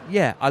just,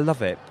 I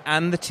love it.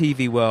 And the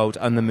TV world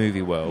and the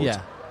movie world.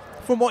 Yeah.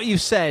 From what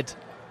you've said,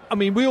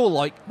 we all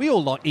like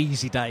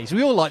easy days.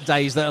 We all like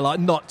days that are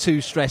like not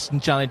too stressed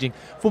and challenging.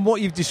 From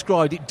what you've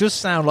described, it does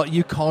sound like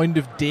you kind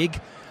of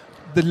dig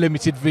the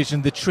limited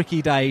vision, the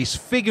tricky days,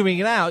 figuring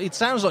it out. It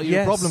sounds like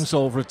you're a problem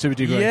solver to a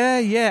degree.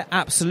 Yeah,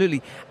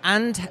 absolutely.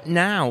 And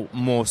now,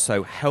 more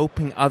so,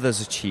 helping others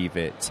achieve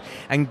it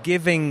and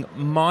giving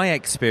my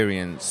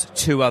experience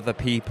to other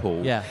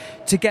people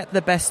to get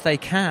the best they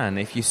can,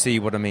 if you see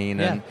what I mean.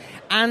 Yeah.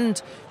 And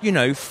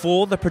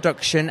for the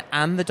production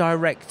and the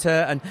director,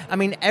 and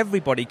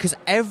everybody, because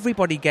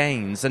everybody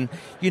gains. And,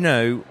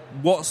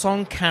 what's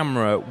on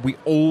camera, we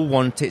all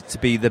want it to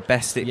be the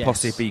best it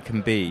possibly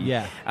can be.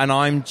 Yeah. And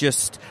I'm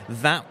just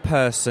that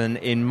person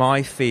in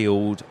my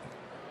field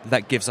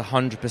that gives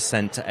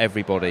 100% to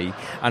everybody,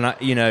 and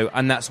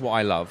and that's what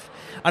I love.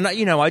 And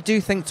I do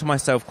think to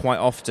myself quite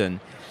often,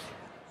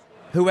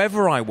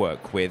 whoever I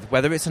work with,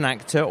 whether it's an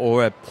actor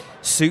or a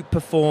suit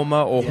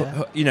performer or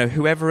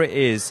whoever it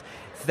is,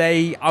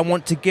 I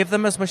want to give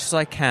them as much as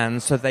I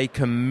can so they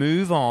can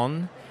move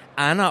on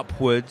and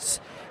upwards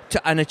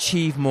and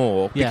achieve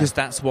more, because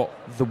that's what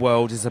the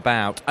world is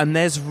about. And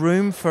there's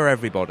room for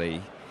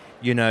everybody.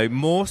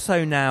 More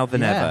so now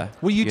than ever.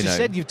 Well, you just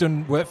said you've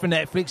done work for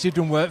Netflix, you've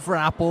done work for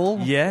Apple.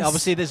 Yes.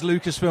 Obviously, there's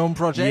Lucasfilm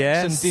projects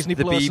and Disney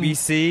the Plus.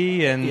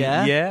 BBC and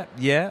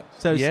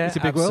So it's a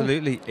big world.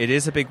 Absolutely. It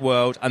is a big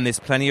world, and there's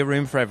plenty of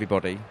room for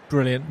everybody.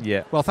 Brilliant.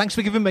 Yeah. Well, thanks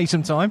for giving me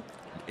some time.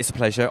 It's a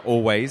pleasure,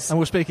 always. And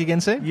we'll speak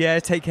again soon. Yeah,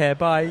 take care.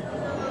 Bye.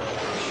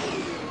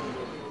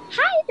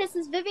 Hi, this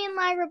is Vivian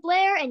Lyra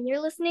Blair, and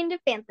you're listening to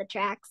Fantha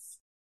Tracks.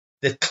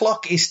 The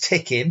clock is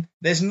ticking.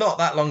 There's not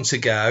that long to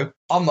go.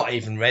 I'm not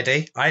even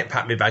ready. I ain't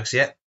packed my bags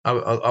yet. I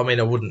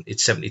wouldn't.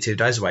 It's 72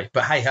 days away.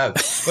 But hey-ho.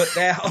 But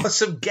there are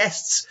some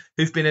guests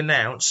who've been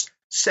announced.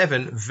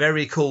 7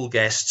 very cool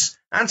guests.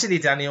 Anthony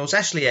Daniels,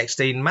 Ashley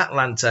Eckstein, Matt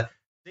Lanter,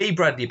 Dee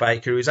Bradley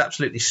Baker, who's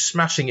absolutely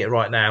smashing it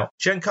right now,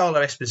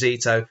 Giancarlo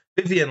Esposito,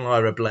 Vivian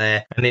Lyra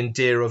Blair, and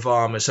Indira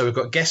Varma. So we've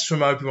got guests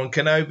from Obi-Wan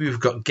Kenobi, we've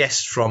got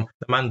guests from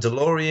The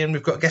Mandalorian,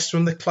 we've got guests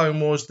from The Clone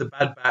Wars, The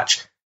Bad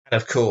Batch,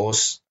 and of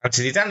course,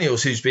 Anthony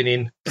Daniels, who's been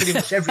in pretty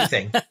much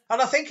everything.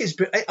 And I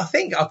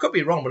think I could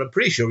be wrong, but I'm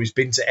pretty sure he's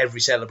been to every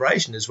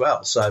celebration as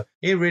well. So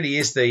he really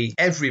is the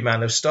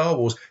everyman of Star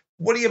Wars.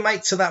 What do you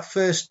make to that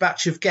first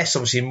batch of guests?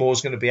 Obviously, more's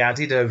going to be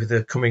added over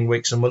the coming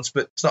weeks and months,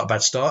 but it's not a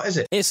bad start, is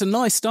it? It's a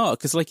nice start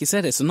because, like you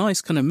said, it's a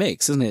nice kind of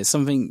mix, isn't it?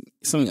 Something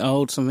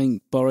old,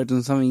 something borrowed,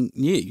 and something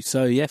new.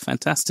 So, yeah,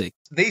 fantastic.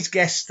 These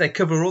guests, they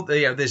cover all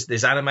the,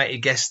 there's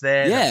animated guests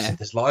there. Yeah.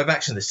 There's live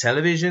action, there's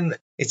television.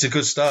 It's a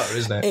good starter,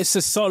 isn't it? It's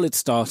a solid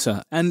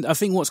starter. And I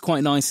think what's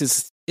quite nice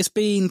is it's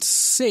been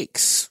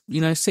 6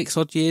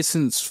 odd years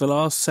since the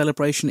last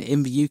celebration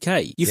in the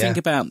UK. You think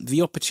about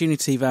the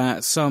opportunity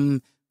that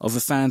some of the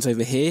fans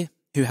over here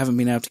who haven't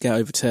been able to get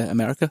over to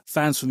America,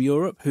 fans from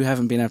Europe who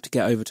haven't been able to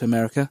get over to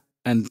America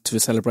and to the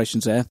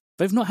celebrations there,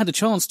 they've not had a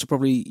chance to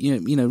probably,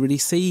 really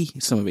see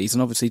some of these.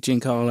 And obviously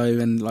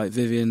Giancarlo and like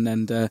Vivian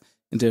and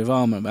and do with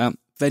armor about,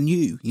 they're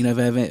new.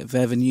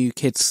 They're the new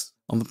kids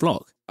on the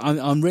block.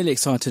 I'm really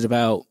excited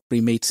about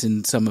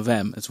re-meeting some of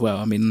them as well.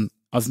 I mean,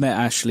 I've met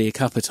Ashley a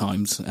couple of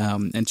times,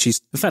 and in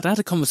fact, I had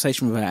a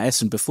conversation with her at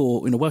Essen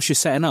before, while she was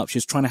setting up, she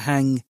was trying to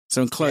hang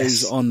some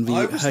clothes on the...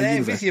 I was there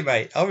universe. With you,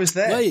 mate. I was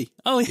there. Were you?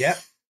 Oh, yeah.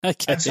 Yep.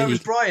 Okay. And so was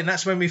Brian.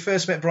 That's when we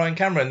first met Brian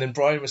Cameron, and then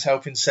Brian was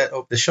helping set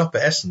up the shop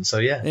at Essen, so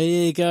yeah. There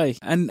you go.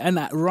 And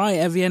right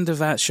at the end of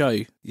that show,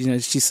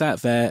 she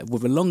sat there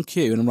with a long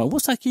queue, and I'm like,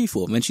 what's that queue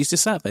for? And then she's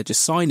just sat there,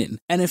 just signing.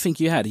 Anything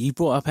you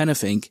brought up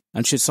anything,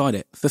 and she'd sign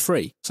it for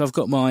free. So I've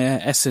got my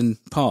Essen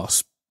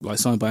pass,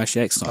 signed by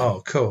Ashley Eckstein.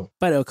 Oh, cool.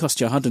 But it'll cost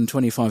you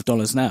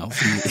 $125 now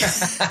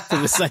for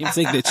the same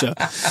signature.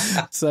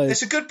 So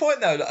it's a good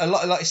point, though.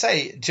 Like you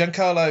say,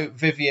 Giancarlo,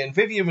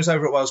 Vivian was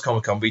over at Wales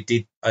Comic Con. We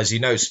did, as you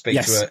know, speak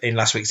to her in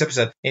last week's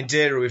episode.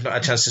 Indira, we've not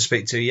had a chance to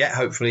speak to yet.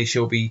 Hopefully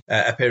she'll be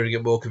appearing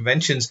at more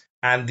conventions.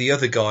 And the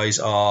other guys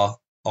are...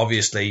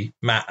 obviously,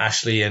 Matt,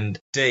 Ashley, and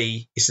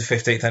Dee. It's the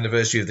 15th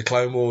anniversary of the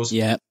Clone Wars.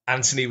 Yeah.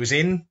 Anthony was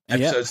in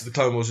episodes of the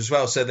Clone Wars as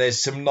well, so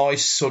there's some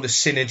nice sort of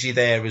synergy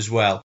there as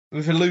well.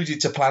 We've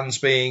alluded to plans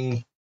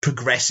being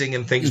progressing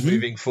and things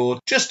moving forward.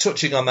 Just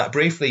touching on that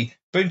briefly,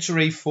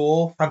 Boontery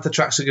 4, Panther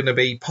Tracks are going to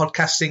be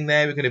podcasting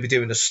there. We're going to be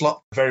doing a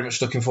slot. Very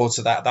much looking forward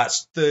to that.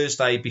 That's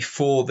Thursday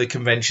before the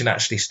convention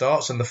actually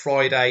starts, and the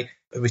Friday,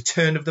 a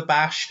return of the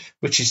Bash,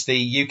 which is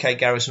the UK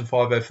Garrison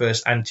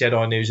 501st and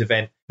Jedi News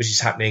event, which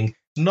is happening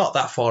not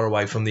that far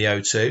away from the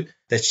O2.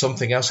 There's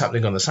something else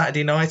happening on the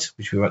Saturday night,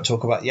 which we won't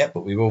talk about yet,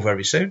 but we will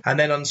very soon. And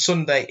then on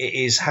Sunday, it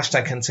is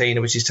Hashtag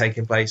Cantina, which is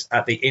taking place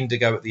at the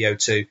Indigo at the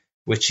O2,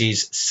 which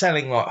is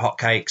selling like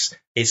hotcakes.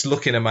 It's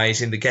looking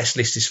amazing. The guest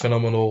list is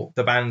phenomenal.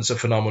 The bands are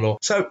phenomenal.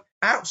 So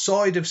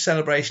outside of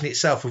Celebration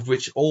itself, of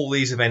which all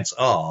these events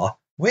are,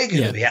 we're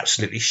going to be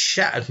absolutely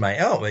shattered,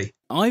 mate, aren't we?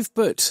 I've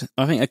booked,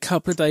 I think, a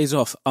couple of days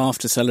off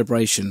after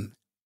Celebration,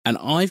 and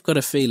I've got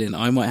a feeling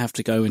I might have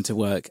to go into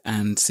work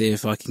and see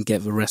if I can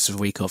get the rest of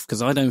the week off,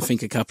 because I don't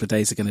think a couple of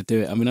days are going to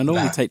do it. I mean, I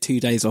normally take 2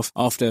 days off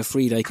after a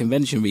 3-day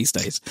convention these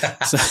days.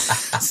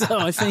 So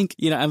I think,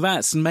 and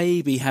that's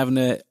maybe having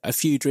a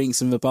few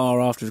drinks in the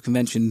bar after the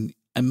convention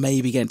and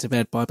maybe getting to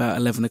bed by about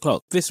 11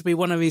 o'clock. This will be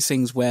one of these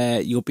things where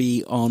you'll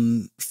be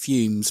on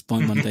fumes by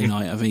Monday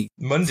night. I think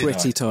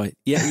pretty tight.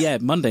 Yeah,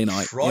 Monday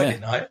night. Friday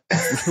night.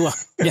 Well,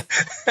 yeah.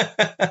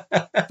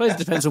 I suppose it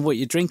depends on what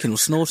you're drinking or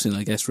snorting,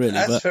 I guess, really.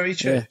 That's very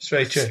true. Yeah. It's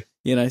very true.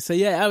 So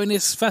yeah, I mean,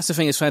 that's the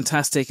thing. It's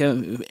fantastic,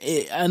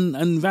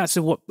 and that's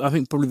what I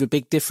think probably the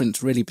big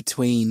difference really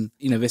between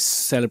this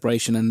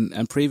Celebration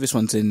and previous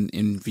ones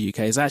in the UK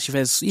is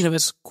actually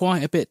there's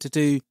quite a bit to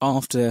do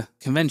after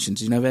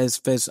conventions.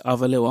 There's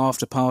other little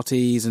after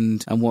parties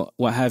and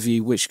what have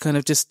you, which kind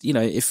of just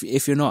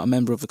if you're not a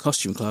member of the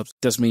costume clubs,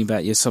 does mean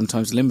that you're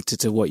sometimes limited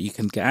to what you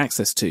can get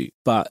access to,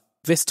 but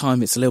this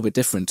time it's a little bit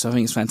different, so I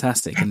think it's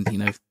fantastic. And,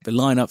 the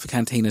lineup for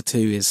Cantina 2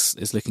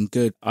 is looking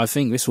good. I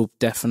think this will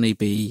definitely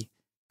be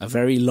a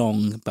very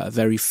long but a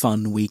very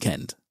fun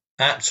weekend.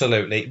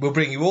 Absolutely. We'll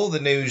bring you all the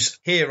news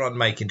here on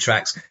Making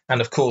Tracks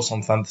and, of course,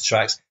 on Panther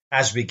Tracks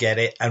as we get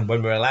it and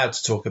when we're allowed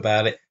to talk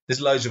about it. There's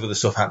loads of other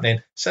stuff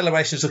happening.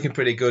 Celebration's looking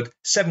pretty good.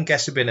 7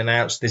 guests have been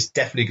announced. There's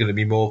definitely going to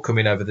be more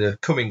coming over the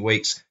coming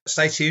weeks.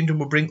 Stay tuned and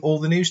we'll bring all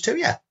the news to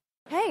you.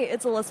 Hey,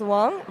 it's Alyssa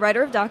Wong,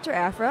 writer of Dr.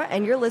 Aphra,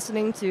 and you're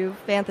listening to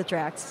Panther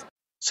Tracks.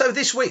 So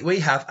this week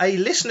we have a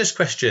listener's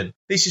question.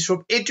 This is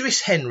from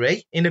Idris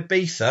Henry in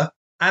Ibiza,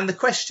 and the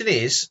question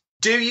is,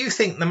 do you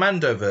think the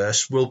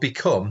Mandoverse will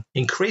become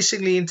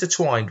increasingly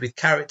intertwined with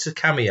character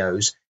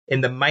cameos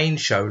in the main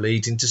show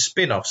leading to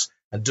spin-offs,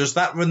 and does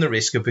that run the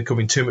risk of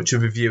becoming too much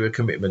of a viewer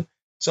commitment?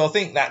 So I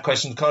think that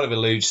question kind of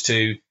alludes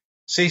to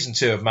Season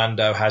 2 of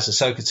Mando has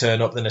Ahsoka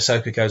turn up, then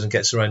Ahsoka goes and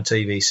gets her own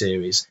TV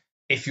series.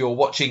 If you're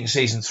watching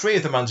Season 3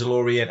 of The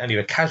Mandalorian and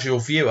you're a casual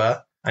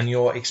viewer and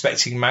you're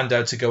expecting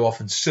Mando to go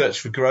off and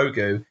search for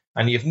Grogu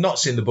and you've not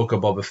seen the Book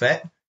of Boba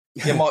Fett,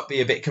 you might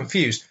be a bit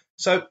confused.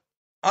 So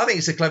I think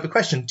it's a clever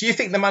question. Do you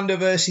think the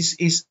Mandoverse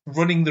is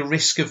running the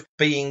risk of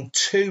being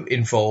too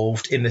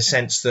involved in the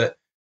sense that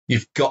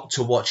you've got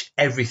to watch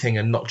everything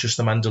and not just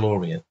The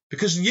Mandalorian?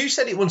 Because you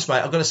said it once,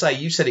 mate. I've got to say,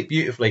 you said it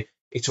beautifully.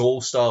 It's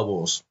all Star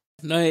Wars.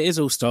 No, it is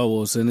all Star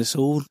Wars, and it's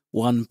all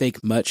one big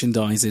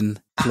merchandising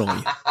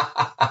ploy.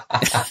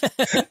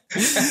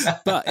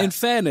 But in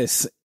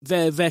fairness,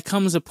 there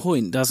comes a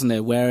point, doesn't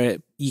there, where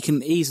you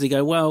can easily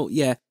go, well,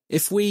 yeah,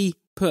 if we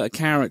put a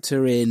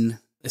character in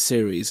a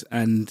series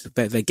and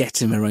they're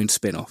getting their own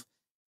spin-off,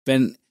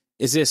 then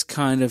is this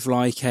kind of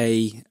like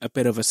a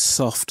bit of a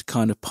soft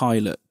kind of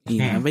pilot?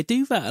 And they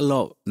do that a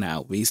lot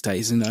now these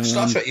days.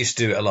 Star Trek used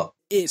to do it a lot.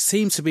 It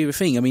seems to be the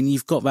thing. I mean,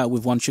 you've got that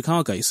with One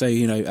Chicago. So,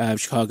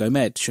 Chicago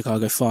Med,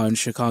 Chicago Fire, and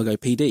Chicago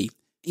PD.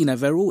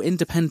 They're all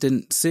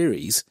independent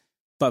series,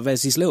 but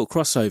there's these little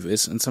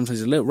crossovers and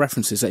sometimes little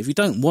references that if you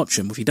don't watch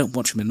them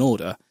in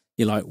order,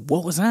 you're like,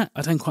 what was that?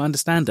 I don't quite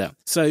understand that.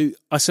 So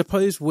I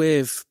suppose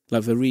with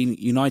like the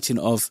reuniting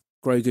of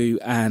Grogu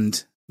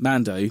and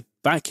Mando,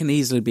 that can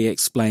easily be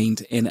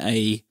explained in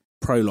a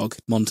prologue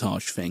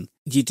montage thing.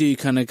 You do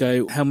kind of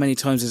go, how many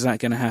times is that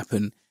going to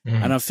happen?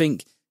 And I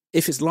think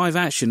if it's live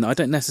action, I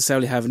don't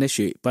necessarily have an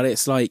issue, but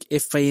it's like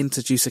if they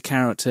introduce a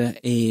character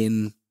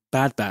in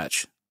Bad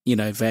Batch, you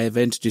know, they've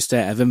introduced it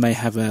and then they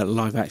have a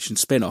live action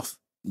spin-off,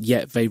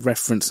 yet they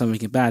reference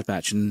something in Bad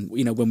Batch. And,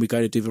 you know, when we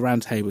go to do the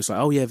round table, it's like,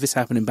 oh yeah, this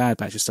happened in Bad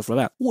Batch and stuff like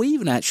that. Or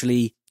even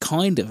actually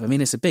kind of, I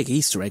mean, it's a big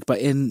Easter egg, but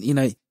in, you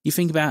know, you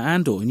think about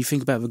Andor and you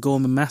think about the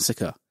Gorman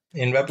massacre.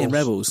 In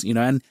Rebels, you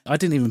know, and I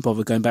didn't even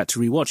bother going back to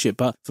rewatch it,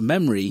 but from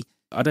memory,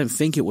 I don't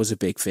think it was a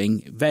big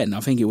thing then. I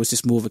think it was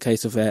just more of a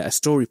case of a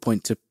story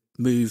point to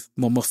move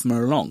Mon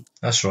Mothma along.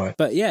 That's right.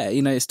 But yeah,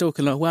 you know, it's still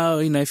kind of like,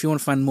 well, you know, if you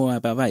want to find more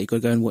about that, you've got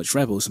to go and watch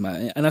Rebels.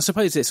 And I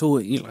suppose it's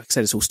all, you know, like I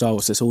said, it's all Star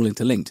Wars, so it's all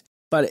interlinked.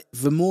 But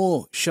the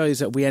more shows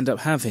that we end up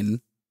having,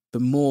 the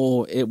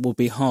more it will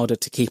be harder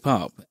to keep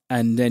up.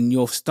 And then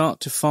you'll start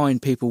to find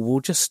people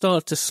will just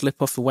start to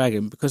slip off the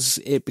wagon because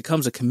it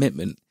becomes a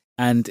commitment.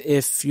 And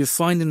if you're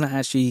finding that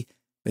actually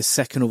the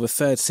second or the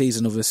third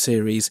season of a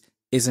series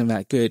isn't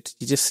that good,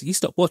 you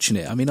stop watching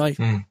it. I mean,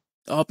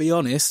 I'll be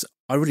honest,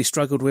 I really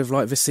struggled with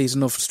like this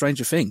season of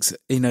Stranger Things.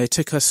 You know, it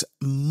took us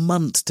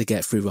months to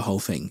get through the whole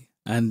thing.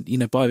 And, you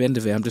know, by the end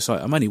of it, I'm just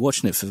like, I'm only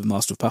watching it for the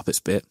Master of Puppets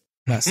bit.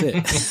 That's it.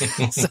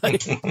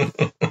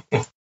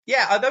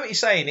 Yeah, I know what you're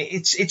saying.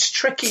 It's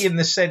tricky in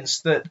the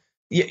sense that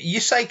you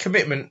say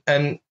commitment,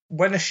 and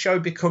when a show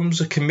becomes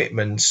a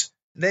commitment,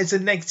 there's a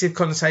negative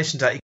connotation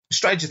to it.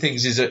 Stranger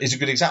Things is a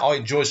good example. I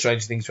enjoy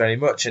Stranger Things very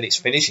much, and it's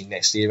finishing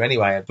next year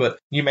anyway. But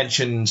you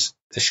mentioned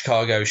the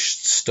Chicago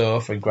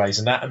stuff and Grey's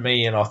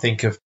Anatomy, and I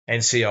think of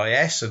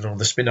NCIS and all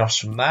the spin-offs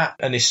from that,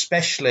 and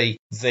especially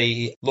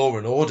the Law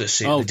and Order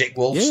series, the Dick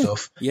Wolf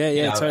stuff. Yeah,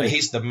 you know, totally.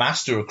 He's the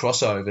master of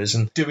crossovers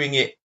and doing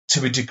it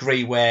to a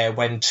degree where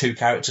when two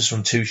characters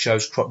from two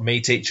shows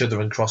meet each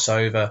other and cross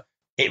over,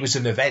 it was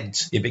an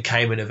event. It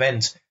became an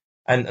event.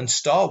 And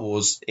Star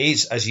Wars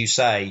is, as you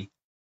say,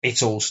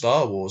 it's all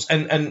Star Wars.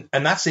 And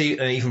that's an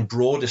even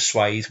broader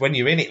swathe. When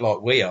you're in it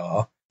like we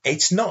are,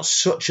 it's not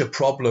such a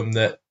problem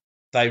that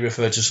they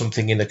refer to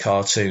something in a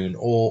cartoon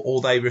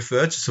or they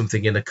refer to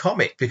something in a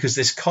comic, because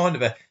there's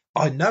kind of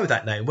I know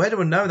that name. Where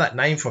do I know that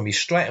name from? You're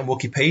straight on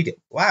Wikipedia.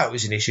 Wow, it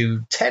was in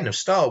issue 10 of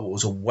Star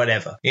Wars or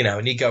whatever. You know,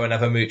 and you go and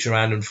have a mooch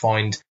around and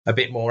find a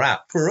bit more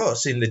out. For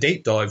us, in the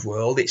deep dive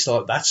world, it's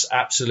like, that's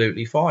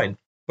absolutely fine.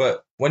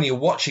 But when you're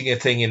watching a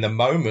thing in the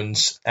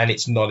moment and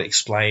it's not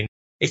explained,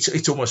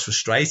 it's almost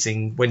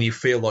frustrating when you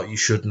feel like you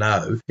should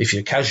know. If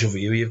you're a casual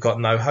viewer, you've got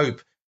no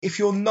hope. If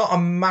you're not a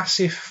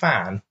massive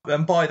fan,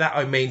 and by that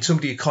I mean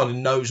somebody who kind of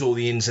knows all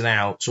the ins and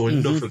outs or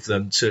enough of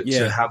them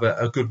to have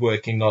a good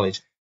working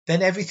knowledge,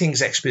 then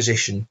everything's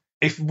exposition.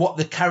 If what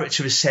the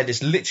character has said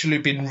has literally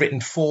been written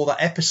for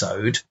that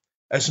episode,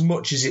 as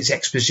much as it's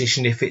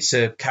exposition if it's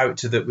a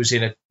character that was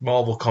in a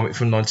Marvel comic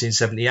from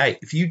 1978,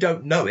 if you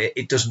don't know it,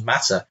 it doesn't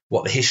matter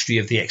what the history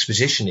of the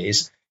exposition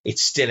is.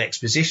 It's still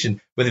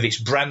exposition, whether it's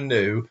brand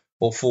new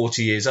or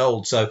 40 years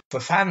old. So for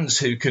fans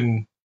who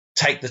can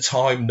take the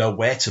time, know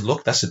where to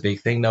look, that's a big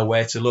thing, know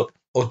where to look,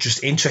 or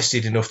just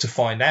interested enough to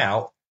find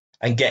out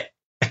and get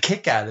a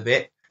kick out of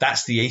it,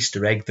 that's the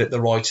Easter egg that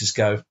the writers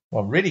go,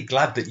 well, I'm really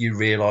glad that you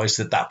realised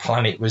that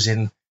planet was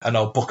in an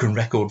old book and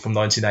record from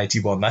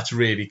 1981. That's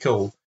really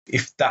cool.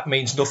 If that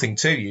means nothing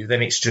to you,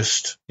 then it's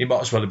just, it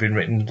might as well have been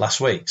written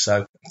last week.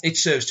 So it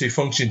serves two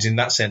functions in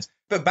that sense.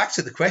 But back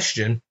to the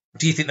question,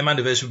 do you think the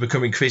Mandoverse will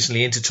become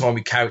increasingly intertwined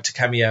with character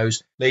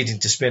cameos leading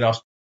to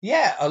spin-offs?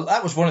 Yeah,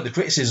 that was one of the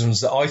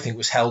criticisms that I think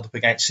was held up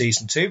against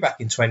Season 2 back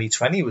in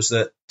 2020, was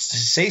that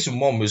Season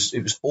 1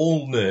 was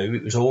all new.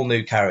 It was all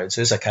new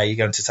characters. Okay, you're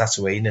going to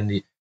Tatooine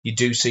and you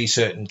do see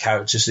certain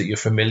characters that you're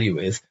familiar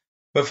with.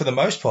 But for the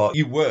most part,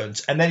 you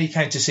weren't. And then you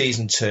came to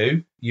Season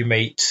 2, you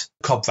meet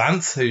Cobb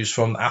Vanth, who's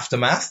from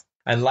Aftermath,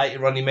 and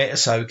later on you meet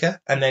Ahsoka.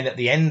 And then at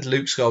the end,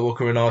 Luke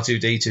Skywalker and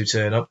R2-D2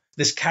 turn up.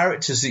 There's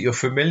characters that you're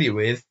familiar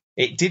with.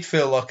 It did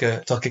feel like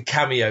a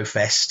cameo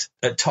fest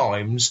at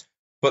times,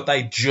 but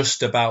they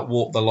just about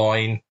walked the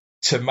line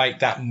to make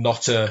that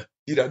not a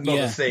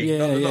thing,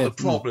 not a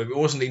problem. It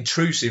wasn't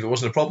intrusive. It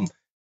wasn't a problem.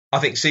 I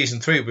think Season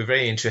 3 will be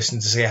very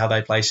interesting to see how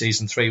they play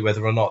Season 3,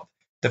 whether or not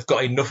they've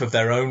got enough of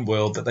their own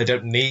world that they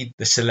don't need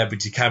the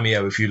celebrity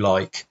cameo, if you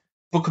like.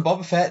 Book of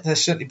Boba Fett, they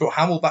certainly brought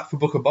Hamill back for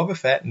Book of Boba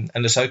Fett and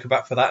Ahsoka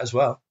back for that as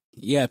well.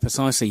 Yeah,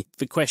 precisely.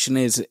 The question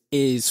is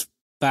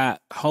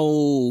that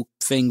whole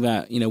thing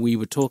that, you know, we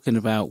were talking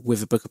about with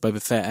the Book of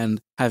Boba Fett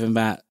and having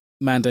that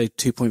Mando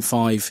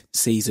 2.5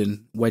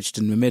 season wedged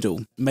in the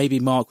middle. Maybe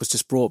Mark was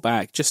just brought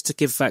back just to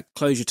give that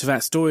closure to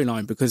that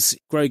storyline, because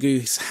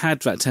Grogu's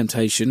had that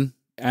temptation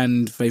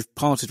and they've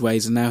parted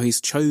ways, and now he's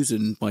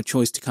chosen by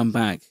choice to come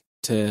back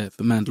to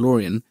the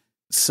Mandalorian.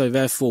 So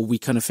therefore we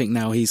kind of think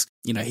now he's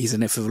in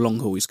it for the long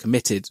haul. He's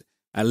committed,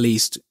 at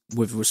least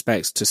with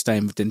respect to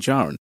staying with Din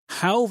Djarin.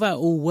 How that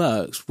all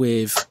works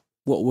with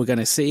what we're going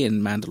to see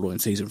in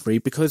Mandalorian Season 3,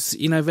 because,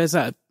 you know, there's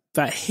that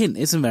hint,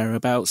 isn't there,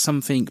 about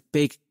something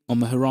big on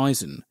the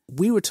horizon.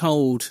 We were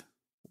told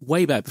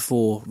way back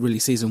before really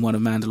Season 1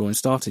 of Mandalorian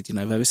started, you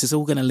know, this is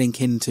all going to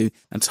link into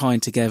and tie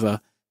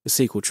together the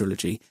sequel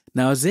trilogy.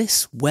 Now, is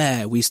this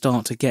where we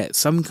start to get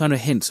some kind of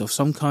hints of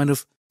some kind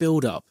of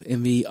build-up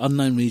in the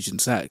unknown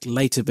regions that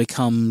later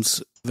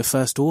becomes the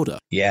First Order.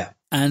 Yeah.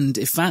 And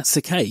if that's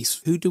the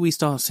case, who do we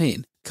start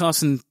seeing?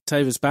 Carson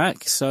Taver's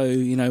back, so,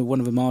 one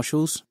of the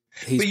marshals.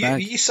 He's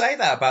back. You say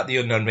that about the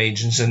Unknown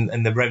Regions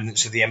and the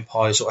remnants of the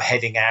Empire sort of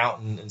heading out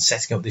and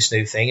setting up this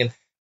new thing. And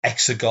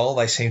Exegol,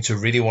 they seem to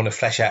really want to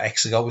flesh out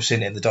Exegol. We've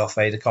seen it in the Darth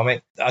Vader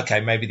comic.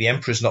 Okay, maybe the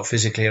Emperor's not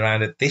physically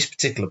around at this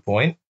particular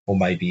point, or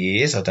maybe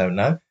he is, I don't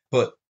know.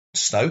 But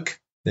Snoke,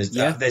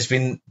 there's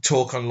been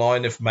talk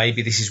online of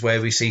maybe this is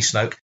where we see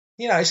Snoke.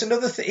 It's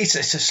another thing. It's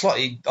a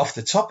slightly off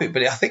the topic,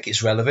 but I think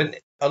it's relevant.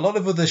 A lot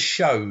of other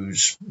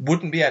shows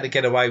wouldn't be able to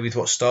get away with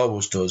what Star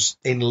Wars does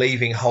in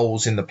leaving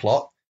holes in the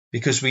plot,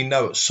 because we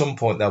know at some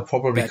point they'll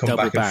probably come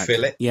back and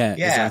fill it. Yeah,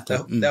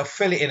 exactly. They'll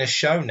fill it in a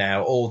show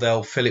now, or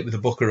they'll fill it with a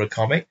book or a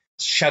comic.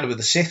 Shadow of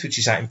the Sith, which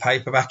is out in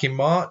paperback in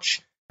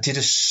March, did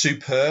a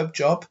superb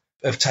job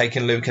of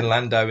taking Luke and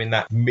Lando in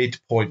that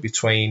midpoint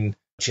between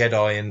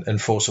Jedi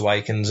and Force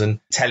Awakens and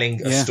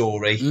telling a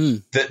story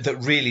that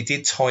really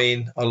did tie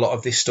in a lot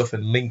of this stuff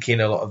and link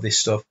in a lot of this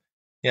stuff.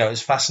 It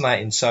was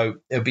fascinating. So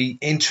it'll be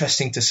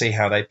interesting to see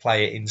how they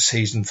play it in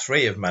season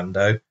 3 of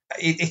Mando.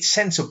 It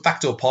sends up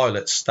backdoor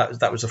pilots.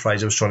 That was the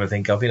phrase I was trying to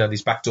think of.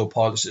 These backdoor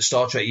pilots that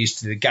Star Trek used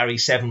to do. Gary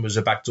 7 was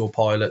a backdoor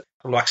pilot.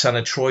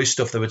 Laxana Troy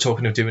stuff, they were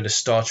talking of doing a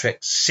Star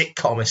Trek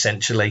sitcom,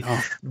 essentially,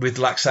 with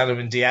Laxana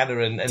and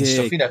Deanna and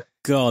stuff.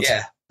 God.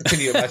 Yeah, can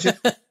you imagine?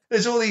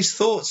 There's all these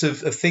thoughts of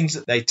things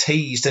that they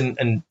teased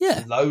and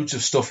loads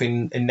of stuff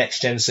in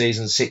Next Gen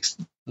Season 6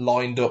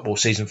 lined up, or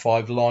Season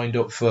 5 lined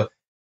up for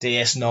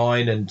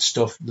DS9 and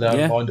stuff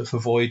lined up for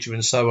Voyager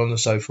and so on and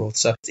so forth.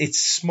 So it's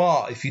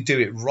smart if you do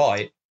it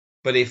right,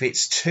 but if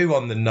it's too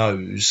on the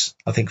nose,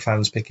 I think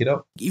fans pick it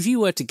up. If you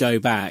were to go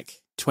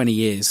back 20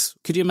 years,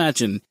 could you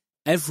imagine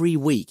every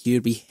week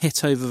you'd be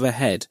hit over the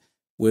head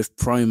with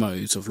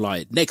promos of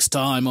next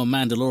time on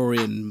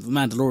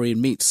Mandalorian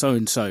meets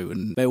so-and-so,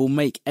 and they will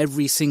make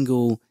every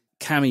single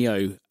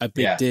cameo a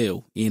big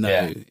deal.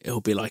 It'll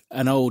be like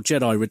an old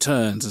Jedi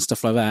returns and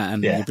stuff like that,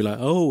 and you'll be like,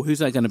 oh, who's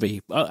that going to be?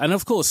 And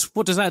of course,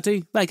 what does that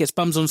do? That gets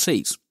bums on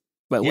seats,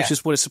 which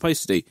is what it's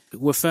supposed to do.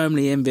 We're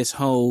firmly in this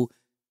whole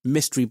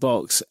mystery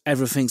box,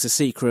 everything's a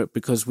secret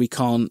because we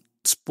can't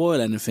spoil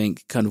anything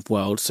kind of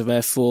world, so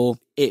therefore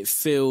it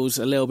feels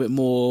a little bit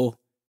more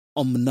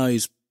on the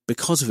nose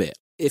because of it.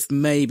 If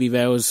maybe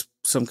there was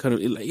some kind of,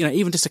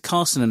 even just a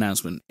casting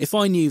announcement, if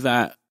I knew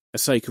that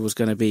Ahsoka was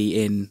going to be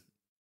in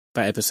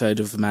that episode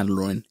of The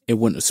Mandalorian, it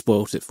wouldn't have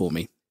spoiled it for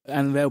me.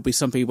 And there'll be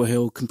some people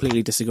who'll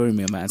completely disagree with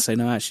me on that and say,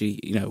 no, actually,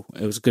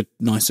 it was a good,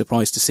 nice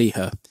surprise to see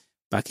her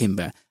back in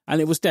there.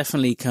 And it was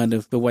definitely kind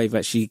of the way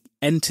that she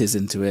enters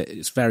into it.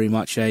 It's very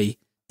much this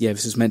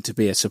is meant to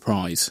be a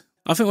surprise.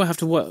 I think we'll have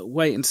to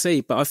wait and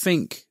see, but I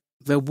think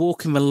they're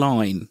walking the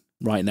line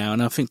right now,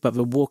 and I think that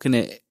they're walking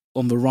it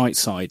on the right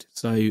side,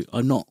 so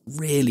I'm not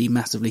really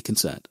massively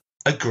concerned.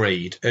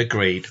 Agreed.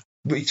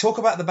 We talk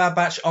about the Bad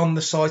Batch on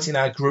the site in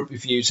our group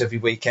reviews every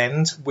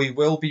weekend. We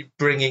will be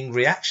bringing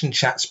reaction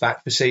chats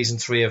back for season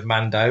 3 of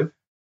Mando,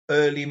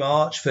 early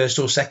March, 1st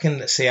or 2nd.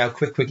 Let's see how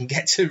quick we can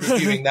get to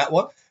reviewing that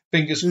one.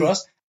 Fingers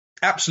crossed.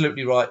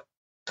 Absolutely right.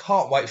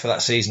 Can't wait for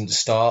that season to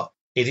start.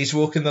 It is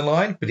walking the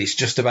line, but it's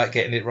just about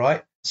getting it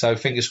right. So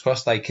fingers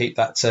crossed they keep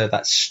that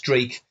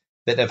streak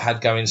that they've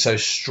had going so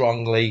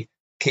strongly.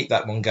 Keep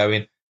that one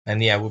going. And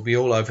we'll be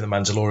all over the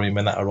Mandalorian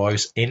when that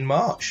arrives in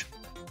March.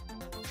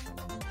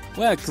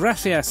 Well,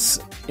 gracias,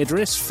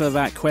 Idris, for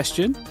that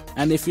question.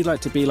 And if you'd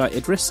like to be like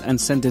Idris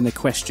and send in a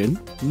question,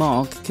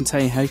 Mark can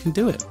tell you how you can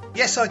do it.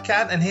 Yes, I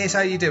can, and here's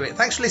how you do it.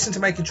 Thanks for listening to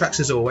Making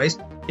Tracks as always.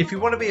 If you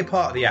want to be a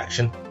part of the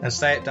action and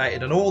stay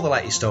updated on all the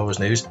latest Star Wars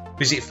news,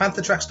 visit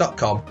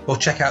fanthatracks.com or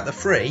check out the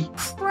free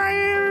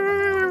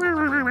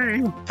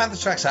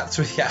Panthertracks app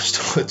through the App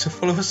Store to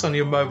follow us on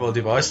your mobile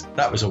device.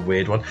 That was a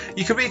weird one.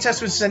 You can reach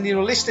us and send in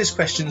your listeners'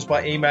 questions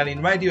by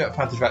emailing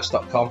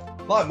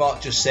radio@panthertracks.com. Like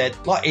Mark just said,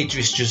 like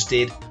Idris just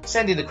did,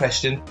 send in a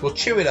question, we'll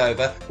chew it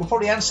over, we'll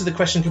probably answer the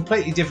question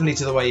completely differently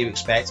to the way you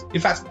expect.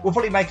 In fact, we'll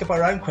probably make up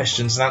our own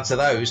questions and answer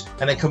those,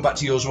 and then come back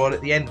to yours right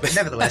at the end. But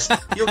nevertheless,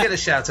 you'll get a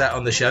shout out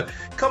on the show.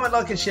 Comment,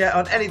 like and share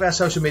on any of our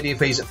social media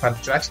feeds at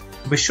Panthertracks.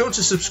 Be sure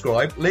to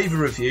subscribe, leave a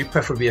review,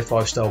 preferably a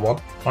 5-star one,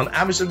 on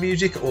Amazon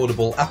Music,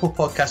 Audible, Apple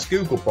Podcasts,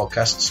 Google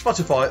Podcasts,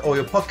 Spotify, or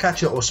your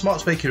podcatcher or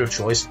smart speaker of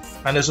choice.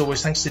 And as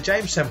always, thanks to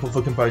James Semple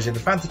for composing the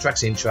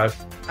Panthertracks intro,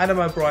 Adam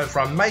O'Brien for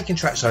our Making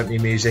Tracks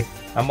opening music,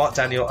 and Mark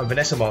Daniel and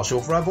Vanessa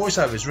Marshall for our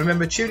voiceovers.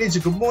 Remember, tune in to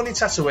Good Morning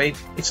Tatooine.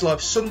 It's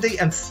live Sunday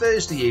and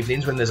Thursday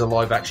evenings when there's a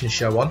live action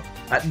show on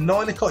at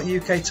 9 o'clock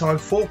UK time,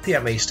 4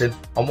 p.m. Eastern,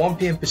 and 1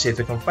 p.m.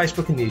 Pacific on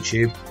Facebook and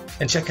YouTube.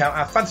 And check out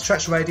our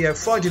Panthertracks Radio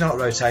Friday night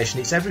rotation.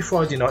 It's every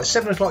Friday night,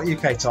 7 o'clock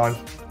UK time,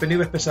 for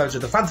new episodes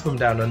of The Phantom from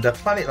Down Under,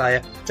 Planet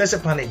Leia,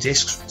 Desert Planet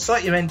Discs,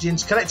 Start Your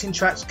Engines, Collecting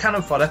Tracks,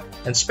 Cannon Fodder,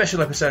 and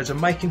special episodes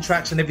of Making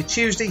Tracks. And every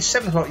Tuesday,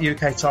 7 o'clock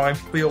UK time,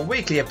 for your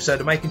weekly episode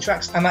of Making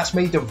Tracks. And that's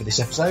me done for this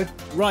episode.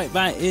 Right,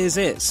 that is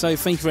it. So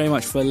thank you very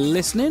much for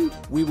listening.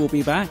 We will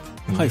be back,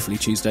 hopefully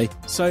Tuesday.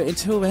 So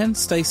until then,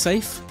 stay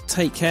safe,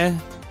 take care,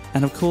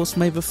 and of course,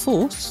 may the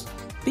Force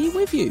be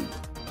with you.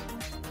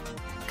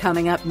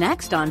 Coming up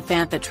next on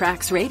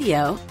Panthertracks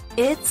Radio,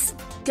 it's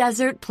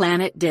Desert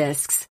Planet Discs.